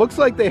 And it looks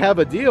like they have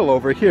a deal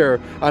over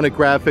here on a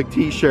graphic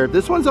t-shirt.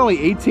 This one's only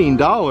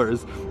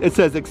 $18. It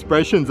says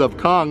Expressions of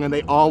Kong, and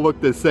they all look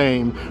the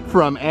same.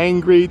 From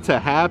angry to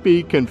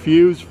happy,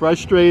 confused,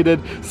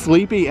 frustrated,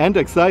 sleepy, and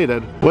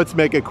excited. Let's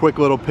make a quick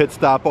little pit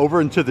stop over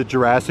into the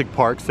Jurassic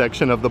Park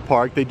section of the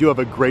park. They do have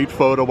a great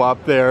photo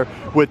op there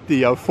with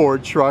the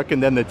Ford truck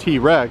and then the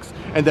T-Rex.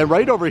 And then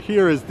right over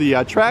here is the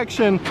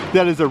attraction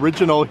that is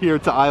original here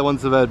to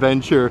Islands of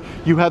Adventure.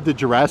 You have the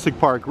Jurassic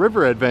Park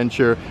River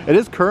Adventure. It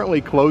is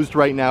currently closed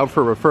right now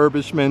for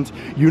refurbishment.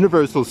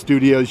 Universal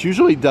Studios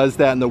usually does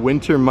that in the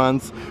winter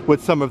months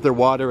with some of their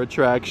water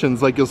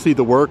attractions, like you'll see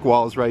the work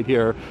walls right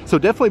here. So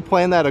definitely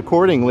plan that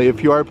accordingly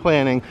if you are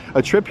planning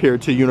a trip here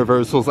to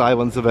Universal's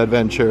Islands of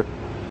Adventure.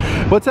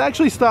 Let's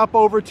actually stop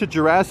over to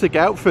Jurassic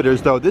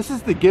Outfitters though. This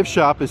is the gift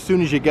shop as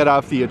soon as you get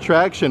off the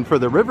attraction for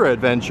the River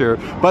Adventure,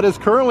 but is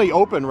currently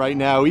open right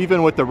now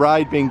even with the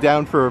ride being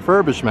down for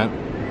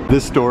refurbishment.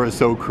 This store is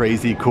so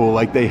crazy cool.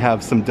 Like they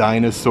have some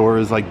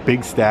dinosaurs, like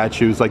big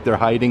statues, like they're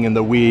hiding in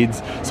the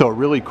weeds. So a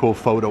really cool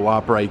photo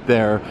op right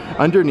there.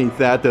 Underneath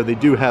that though, they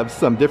do have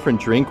some different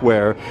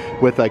drinkware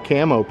with a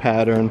camo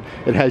pattern.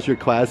 It has your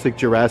classic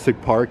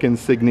Jurassic Park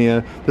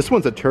insignia. This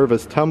one's a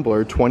Tervis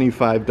tumbler,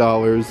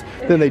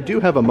 $25. Then they do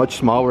have a much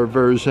smaller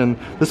version.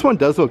 This one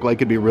does look like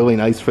it'd be really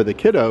nice for the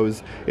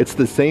kiddos. It's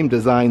the same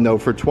design though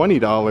for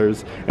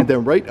 $20. And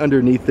then right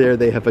underneath there,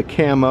 they have a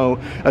camo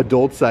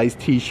adult-sized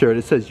t-shirt.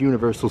 It says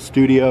Universal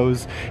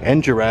Studios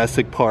and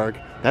Jurassic Park.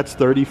 That's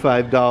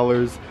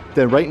 $35.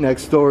 Then right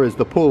next door is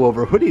the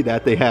pullover hoodie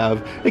that they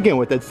have, again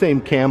with that same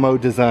camo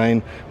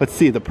design. Let's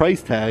see the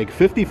price tag,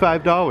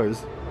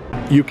 $55.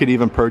 You could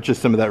even purchase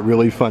some of that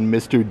really fun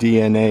Mr.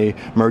 DNA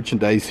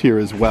merchandise here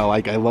as well.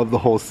 Like I love the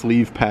whole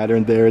sleeve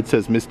pattern there. It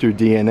says Mr.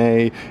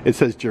 DNA. It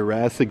says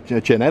Jurassic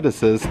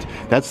Geneticist.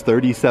 That's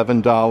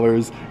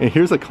 $37. And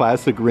here's a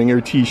classic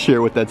Ringer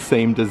t-shirt with that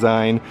same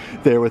design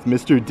there with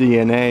Mr.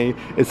 DNA.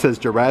 It says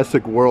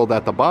Jurassic World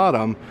at the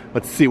bottom.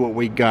 Let's see what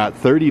we got.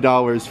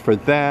 $30 for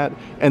that.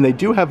 And they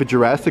do have a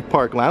Jurassic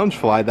Park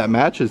Loungefly that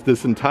matches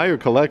this entire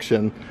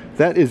collection.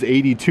 That is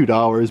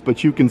 $82,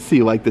 but you can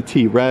see like the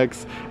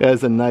T-Rex. It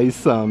has a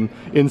nice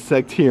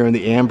insect here in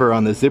the amber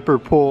on the zipper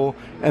pull.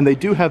 And they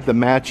do have the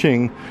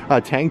matching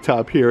tank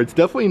top here. It's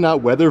definitely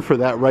not weather for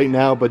that right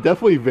now, but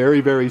definitely very,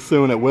 very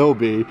soon it will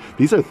be.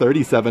 These are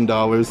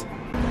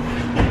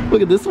 $37.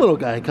 Look at this little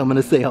guy coming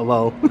to say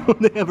hello.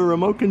 They have a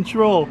remote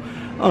control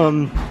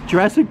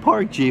Jurassic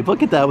Park Jeep.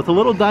 Look at that with a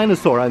little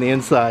dinosaur on the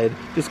inside.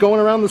 Just going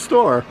around the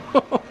store.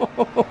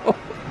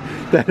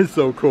 That is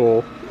so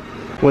cool.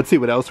 Let's see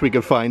what else we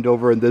can find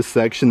over in this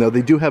section though.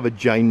 They do have a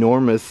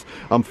ginormous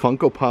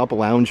Funko Pop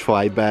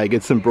Loungefly bag.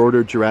 It's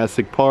embroidered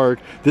Jurassic Park.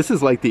 This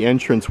is like the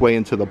entrance way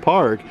into the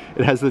park.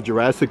 It has the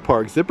Jurassic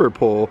Park zipper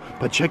pull,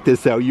 but check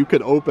this out. You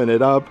could open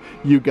it up.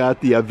 You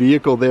got the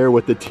vehicle there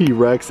with the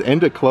T-Rex,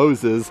 and it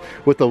closes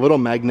with a little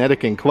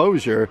magnetic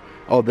enclosure.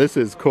 Oh, this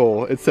is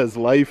cool. It says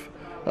Life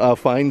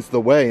finds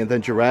the way, and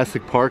then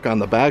Jurassic Park on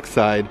the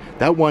backside.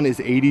 That one is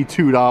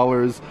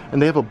 $82,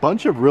 and they have a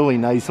bunch of really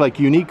nice like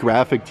unique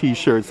graphic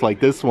t-shirts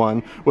like this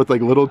one with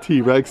like little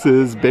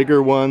T-Rexes,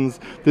 bigger ones.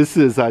 This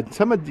is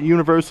some of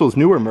Universal's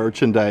newer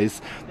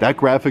merchandise. That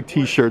graphic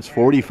t-shirt's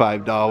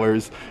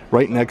 $45.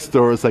 Right next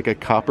door is like a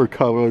copper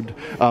colored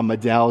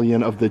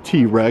medallion of the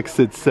T-Rex.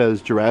 It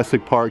says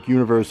Jurassic Park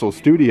Universal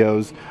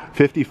Studios.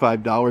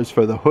 $55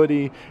 for the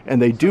hoodie,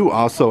 and they do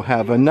also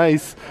have a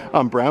nice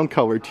brown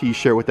color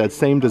t-shirt with that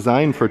same same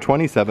design for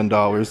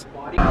 $27.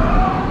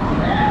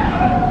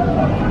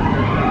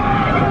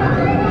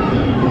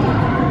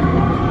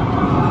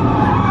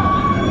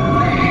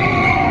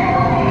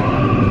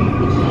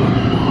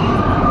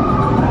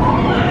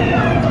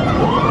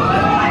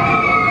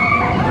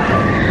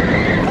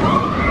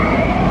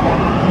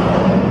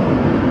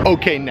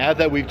 Okay, now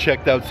that we've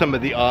checked out some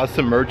of the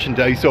awesome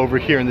merchandise over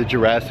here in the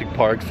Jurassic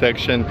Park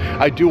section,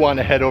 I do want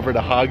to head over to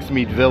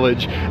Hogsmeade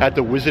Village at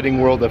the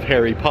Wizarding World of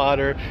Harry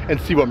Potter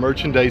and see what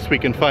merchandise we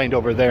can find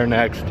over there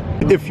next.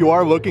 If you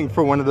are looking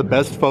for one of the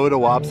best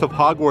photo ops of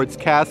Hogwarts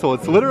Castle,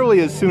 it's literally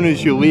as soon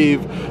as you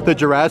leave the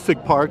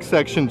Jurassic Park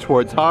section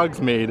towards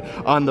Hogsmeade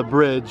on the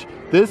bridge.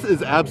 This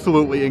is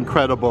absolutely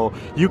incredible.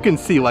 You can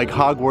see like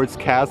Hogwarts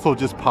Castle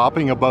just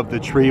popping above the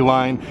tree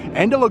line,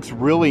 and it looks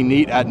really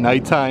neat at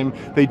nighttime.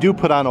 They do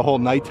put on a whole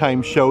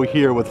nighttime show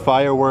here with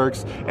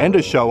fireworks and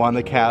a show on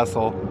the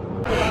castle.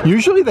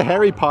 Usually the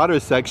Harry Potter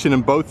section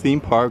in both theme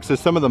parks are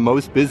some of the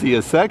most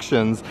busiest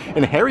sections.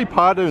 In Harry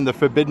Potter and the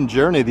Forbidden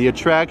Journey, the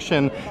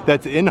attraction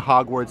that's in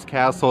Hogwarts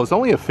Castle is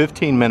only a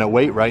 15-minute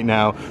wait right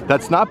now.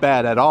 That's not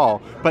bad at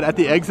all. But at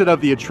the exit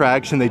of the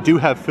attraction, they do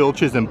have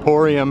Filch's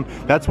Emporium.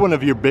 That's one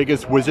of your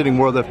biggest Wizarding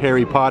World of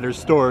Harry Potter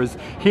stores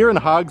here in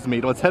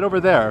Hogsmeade. Let's head over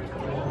there.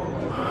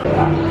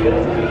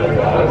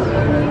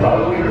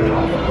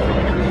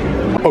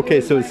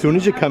 Okay, so as soon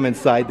as you come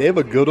inside, they have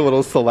a good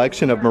little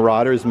selection of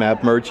Marauders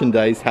Map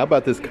merchandise. How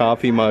about this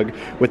coffee mug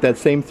with that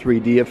same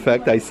 3D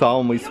effect? I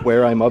solemnly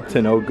swear I'm up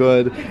to no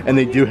good. And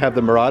they do have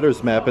the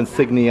Marauders Map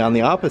insignia on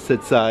the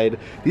opposite side.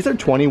 These are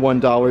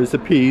 $21 a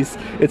piece.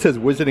 It says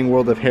Wizarding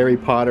World of Harry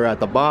Potter at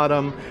the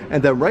bottom.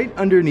 And then right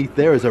underneath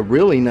there is a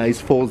really nice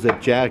full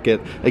zip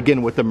jacket,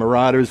 again with the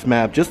Marauders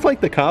Map, just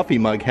like the coffee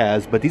mug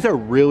has, but these are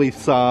really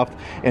soft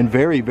and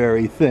very,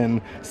 very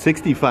thin.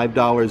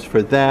 $65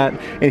 for that.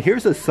 And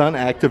here's a sun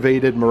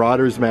activated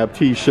Marauders Map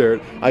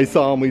t-shirt. I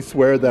solemnly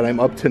swear that I'm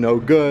up to no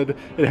good.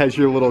 It has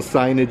your little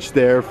signage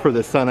there for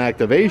the sun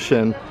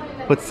activation.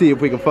 Let's see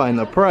if we can find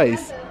the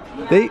price.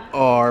 They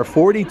are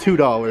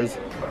 $42.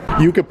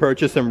 You could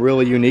purchase some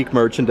really unique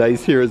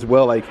merchandise here as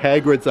well, like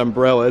Hagrid's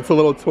umbrella. It's a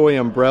little toy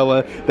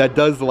umbrella that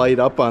does light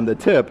up on the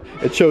tip.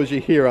 It shows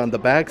you here on the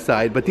back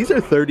side, but these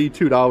are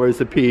 $32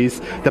 a piece.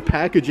 The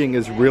packaging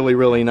is really,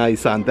 really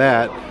nice on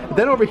that.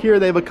 Then over here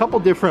they have a couple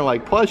different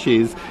like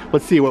plushies.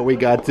 Let's see what we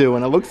got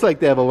doing. It looks like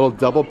they have a little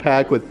double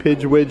pack with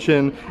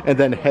Pidgewiggin and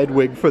then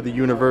Hedwig for the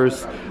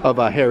universe of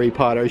Harry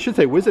Potter. I should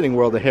say Wizarding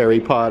World of Harry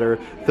Potter.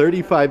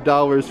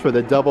 $35 for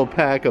the double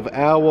pack of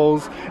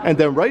owls. And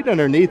then right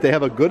underneath they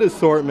have a good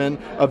assortment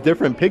of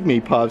different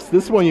pygmy puffs.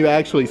 This one you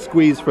actually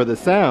squeeze for the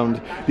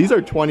sound. These are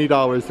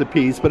 $20 a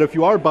piece, but if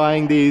you are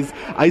buying these,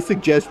 I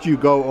suggest you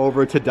go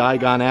over to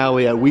Diagon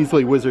Alley at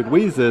Weasley Wizard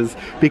Wheezes,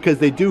 because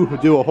they do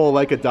a whole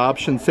like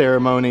adoption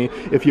ceremony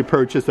if you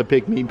purchase a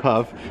pygmy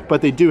puff.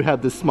 But they do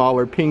have the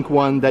smaller pink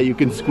one that you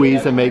can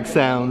squeeze and make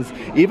sounds.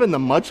 Even the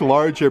much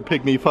larger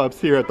pygmy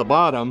puffs here at the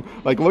bottom,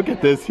 like look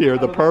at this here,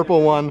 the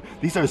purple one.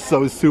 These are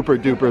so super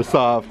duper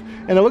soft.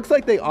 And it looks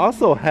like they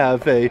also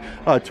have a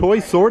toy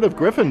Sword of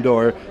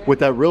Gryffindor with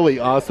that really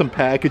awesome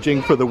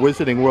packaging for the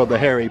Wizarding World of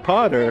Harry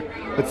Potter.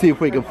 Let's see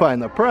if we can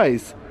find the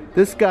price.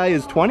 This guy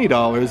is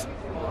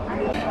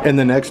 $20. In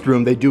the next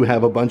room, they do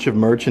have a bunch of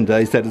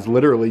merchandise that is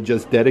literally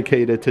just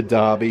dedicated to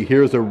Dobby.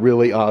 Here's a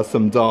really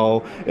awesome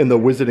doll in the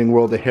Wizarding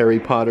World of Harry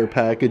Potter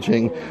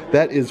packaging.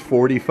 That is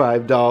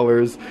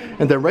 $45.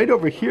 And then right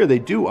over here, they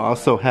do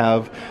also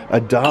have a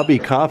Dobby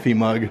coffee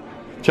mug.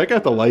 Check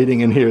out the lighting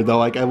in here though.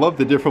 Like I love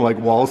the different like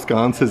wall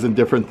sconces and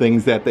different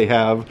things that they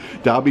have.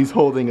 Dobby's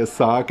holding a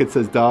sock. It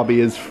says Dobby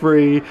is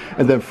free,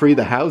 and then Free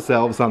the House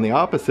Elves on the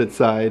opposite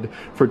side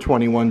for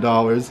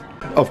 $21.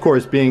 Of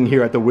course, being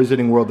here at the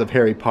Wizarding World of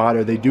Harry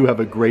Potter, they do have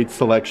a great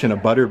selection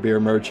of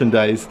butterbeer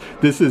merchandise.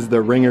 This is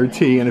the Ringer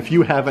tea, and if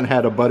you haven't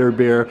had a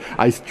butterbeer,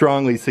 I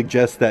strongly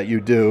suggest that you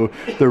do.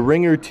 The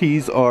Ringer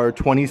teas are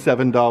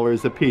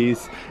 $27 a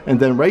piece, and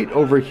then right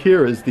over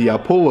here is the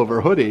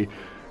pullover hoodie.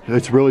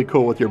 It's really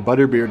cool with your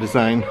butterbeer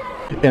design.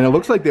 And it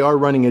looks like they are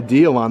running a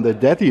deal on the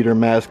Death Eater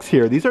masks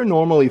here. These are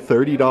normally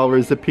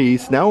 $30 a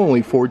piece, now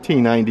only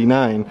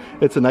 $14.99.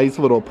 It's a nice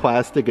little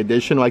plastic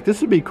edition. Like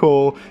this would be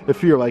cool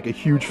if you're like a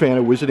huge fan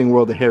of Wizarding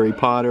World of Harry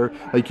Potter.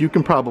 Like you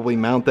can probably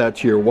mount that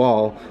to your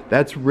wall.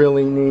 That's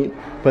really neat.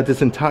 But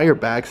this entire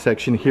back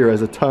section here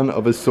has a ton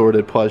of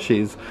assorted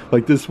plushies.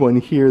 Like this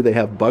one here, they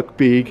have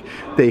Buckbeak.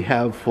 They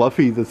have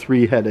Fluffy the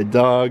three-headed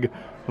dog.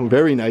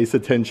 Very nice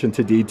attention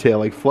to detail.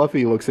 Like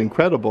Fluffy looks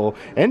incredible,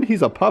 and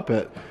he's a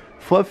puppet.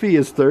 Fluffy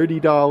is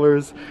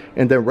 $30,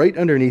 and then right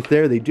underneath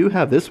there they do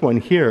have this one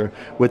here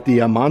with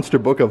the Monster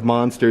Book of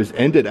Monsters,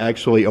 and it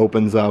actually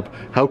opens up.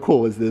 How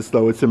cool is this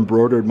though? It's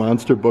embroidered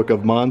Monster Book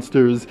of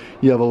Monsters.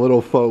 You have a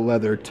little faux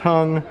leather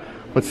tongue.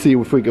 Let's see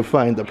if we can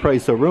find the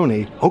price of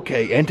Rooney.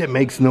 Okay, and it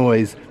makes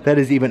noise. That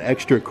is even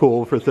extra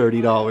cool for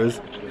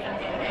 $30.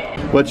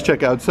 Let's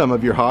check out some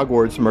of your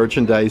Hogwarts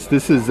merchandise.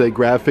 This is a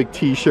graphic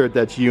t-shirt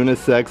that's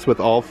unisex with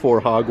all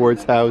 4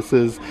 Hogwarts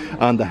houses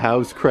on the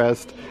house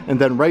crest. And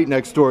then right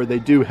next door they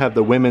do have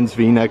the women's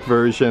v-neck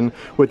version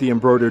with the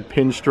embroidered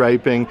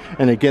pinstriping.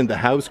 And again, the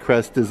house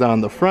crest is on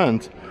the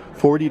front.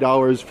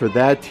 $40 for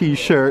that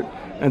t-shirt.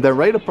 And then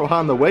right up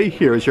on the way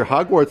here is your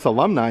Hogwarts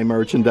alumni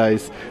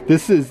merchandise.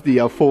 This is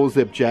the full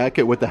zip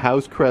jacket with the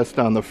house crest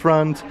on the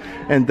front.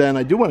 And then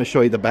I do want to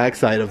show you the back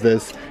side of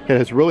this. It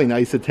has really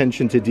nice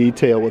attention to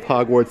detail with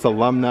Hogwarts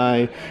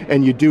alumni.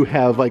 And you do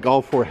have like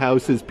all 4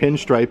 houses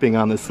pinstriping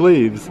on the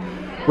sleeves.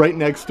 Right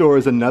next door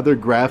is another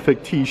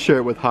graphic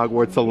t-shirt with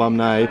Hogwarts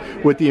alumni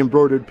with the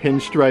embroidered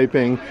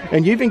pinstriping.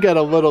 And you even get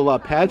a little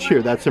patch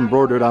here that's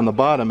embroidered on the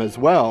bottom as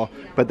well.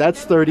 But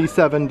that's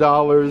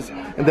 $37.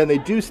 And then they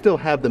do still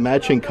have the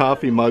matching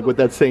coffee mug with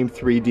that same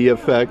 3D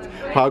effect.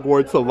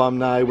 Hogwarts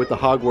alumni with the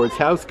Hogwarts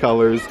house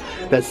colors.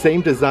 That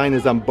same design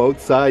is on both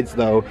sides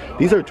though.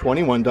 These are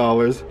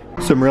 $21.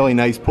 Some really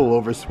nice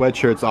pullover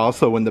sweatshirts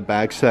also in the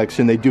back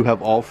section. They do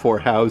have all 4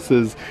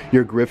 houses,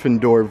 your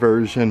Gryffindor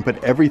version,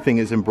 but everything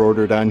is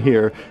embroidered on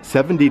here.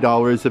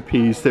 $70 a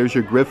piece. There's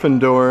your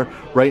Gryffindor.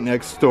 Right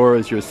next door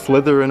is your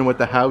Slytherin with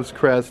the house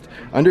crest.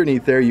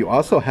 Underneath there you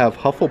also have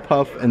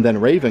Hufflepuff and then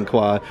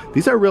Ravenclaw.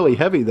 These are really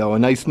heavy though, a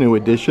nice new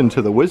addition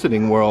to the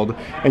Wizarding World.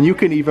 And you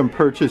can even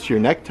purchase your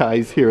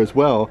neckties here as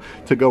well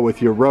to go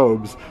with your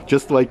robes,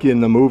 just like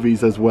in the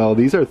movies as well.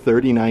 These are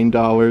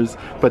 $39,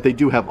 but they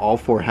do have all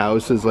 4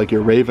 houses, like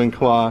your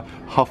Ravenclaw,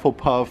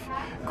 Hufflepuff,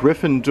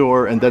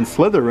 Gryffindor, and then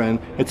Slytherin.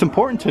 It's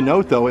important to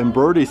note though,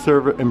 embroidery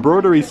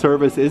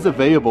service is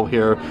available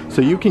here,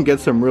 so you can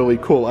get some really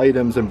cool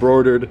items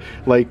embroidered,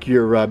 like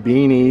your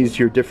beanies,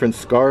 your different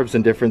scarves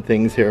and different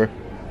things here.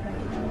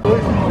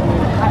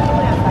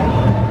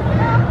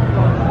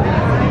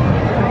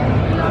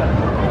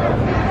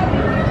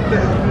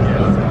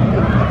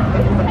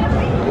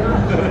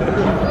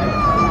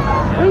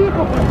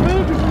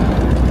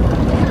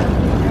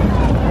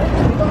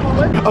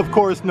 Of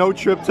course, no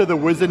trip to the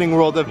Wizarding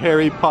World of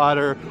Harry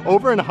Potter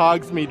over in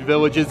Hogsmeade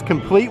Village is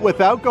complete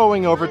without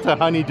going over to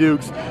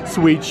Honeyduke's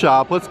Sweet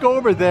Shop. Let's go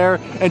over there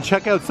and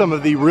check out some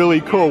of the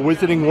really cool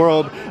Wizarding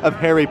World of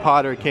Harry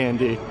Potter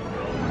candy.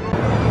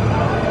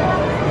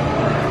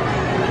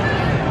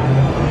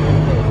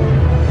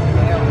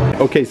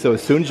 Okay, so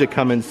as soon as you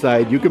come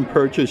inside, you can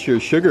purchase your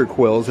sugar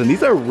quills, and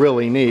these are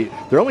really neat.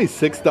 They're only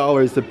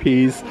 $6 a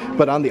piece,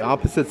 but on the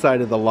opposite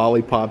side of the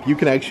lollipop, you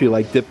can actually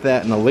like dip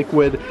that in a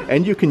liquid,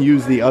 and you can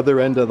use the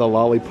other end of the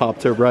lollipop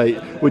to write,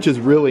 which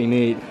is really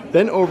neat.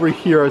 Then over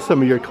here are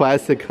some of your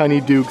classic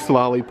Honeydukes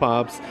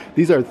lollipops.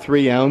 These are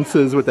 3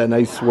 ounces with that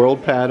nice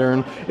swirled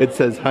pattern. It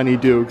says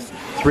Honeydukes,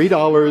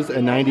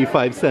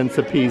 $3.95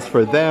 a piece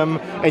for them.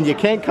 And you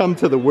can't come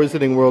to the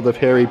Wizarding World of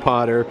Harry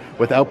Potter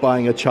without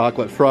buying a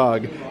chocolate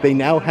frog. They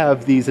now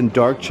have these in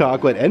dark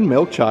chocolate and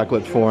milk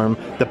chocolate form.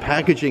 The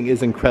packaging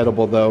is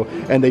incredible though,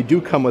 and they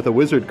do come with a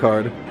wizard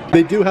card.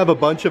 They do have a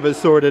bunch of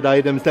assorted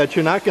items that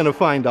you're not going to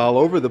find all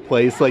over the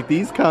place. Like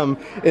these come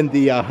in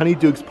the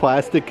Honeydukes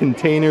plastic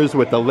containers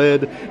with the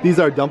lid. These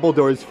are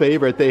Dumbledore's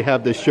favorite. They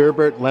have the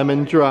sherbet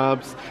lemon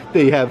drops.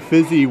 They have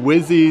fizzy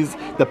whizzies.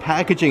 The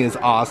packaging is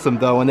awesome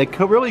though, and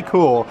they're really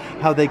cool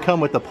how they come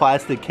with the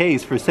plastic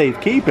case for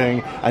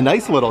safekeeping. A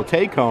nice little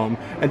take home.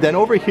 And then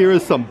over here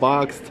is some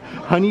boxed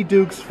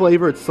Honeydukes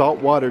flavored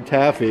saltwater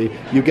taffy.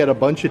 You get a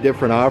bunch of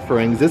different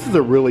offerings. This is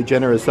a really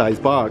generous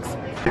sized box.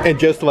 And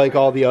just like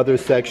all the other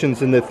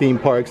sections in the theme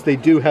parks, they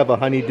do have a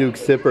Honeyduke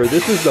sipper.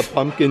 This is the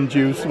pumpkin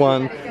juice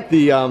one.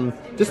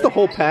 Just the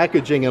whole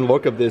packaging and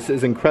look of this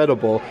is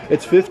incredible.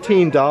 It's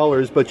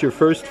 $15, but your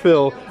first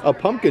fill of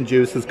pumpkin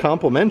juice is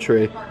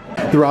complimentary.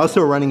 They're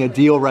also running a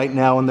deal right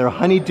now on their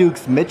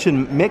Honeydukes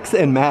mix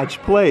and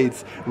match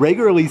plates,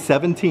 regularly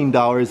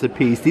 $17 a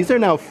piece. These are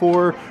now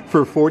 4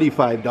 for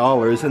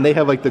 $45, and they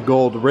have like the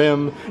gold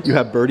rim. You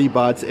have Bertie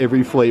Bott's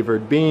every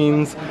flavored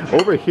beans.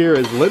 Over here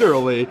is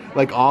literally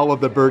like all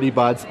of the Bertie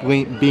Bott's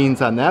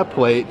beans on that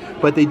plate,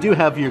 but they do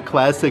have your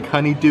classic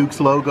Honeydukes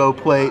logo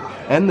plate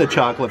and the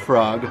chocolate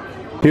frog.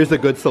 Here's a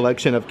good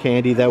selection of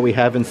candy that we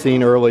haven't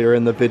seen earlier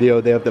in the video.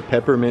 They have the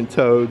peppermint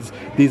toads.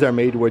 These are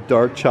made with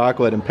dark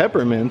chocolate and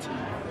peppermint.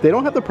 They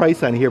don't have the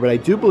price on here, but I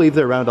do believe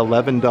they're around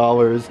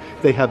 $11.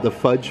 They have the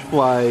fudge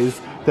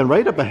flies. Then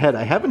right up ahead,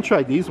 I haven't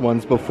tried these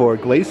ones before,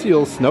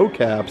 glacial snow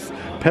caps,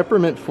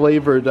 peppermint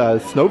flavored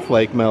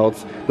snowflake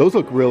melts. Those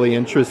look really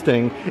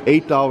interesting.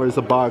 $8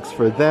 a box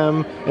for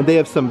them. And they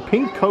have some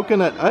pink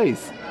coconut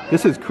ice.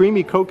 This is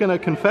creamy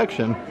coconut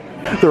confection.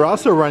 They're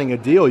also running a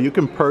deal. You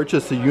can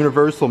purchase a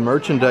Universal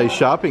merchandise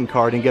shopping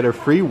cart and get a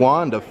free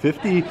wand of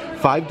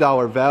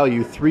 $55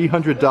 value,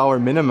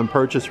 $300 minimum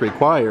purchase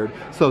required.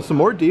 So some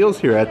more deals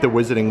here at the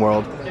Wizarding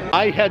World.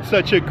 I had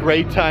such a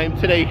great time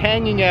today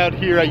hanging out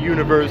here at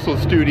Universal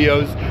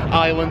Studios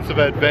Islands of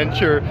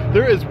Adventure.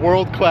 There is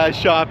world-class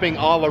shopping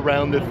all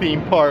around the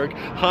theme park.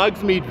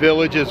 Hogsmeade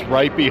Village is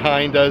right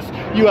behind us.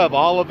 You have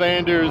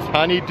Ollivanders,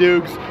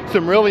 Honeydukes,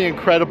 some really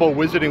incredible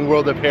Wizarding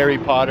World of Harry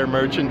Potter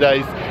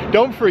merchandise.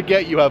 Don't forget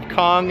forget, you have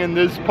Kong in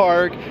this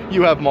park,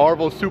 you have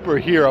Marvel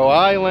Superhero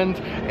Island,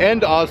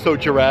 and also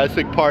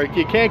Jurassic Park.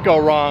 You can't go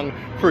wrong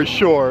for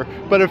sure.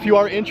 But if you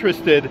are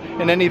interested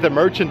in any of the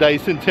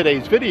merchandise in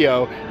today's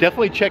video,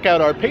 definitely check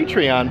out our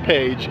Patreon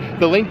page.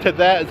 The link to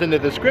that is in the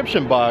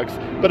description box.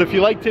 But if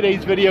you like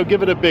today's video,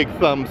 give it a big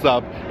thumbs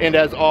up. And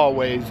as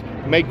always,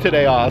 make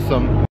today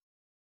awesome.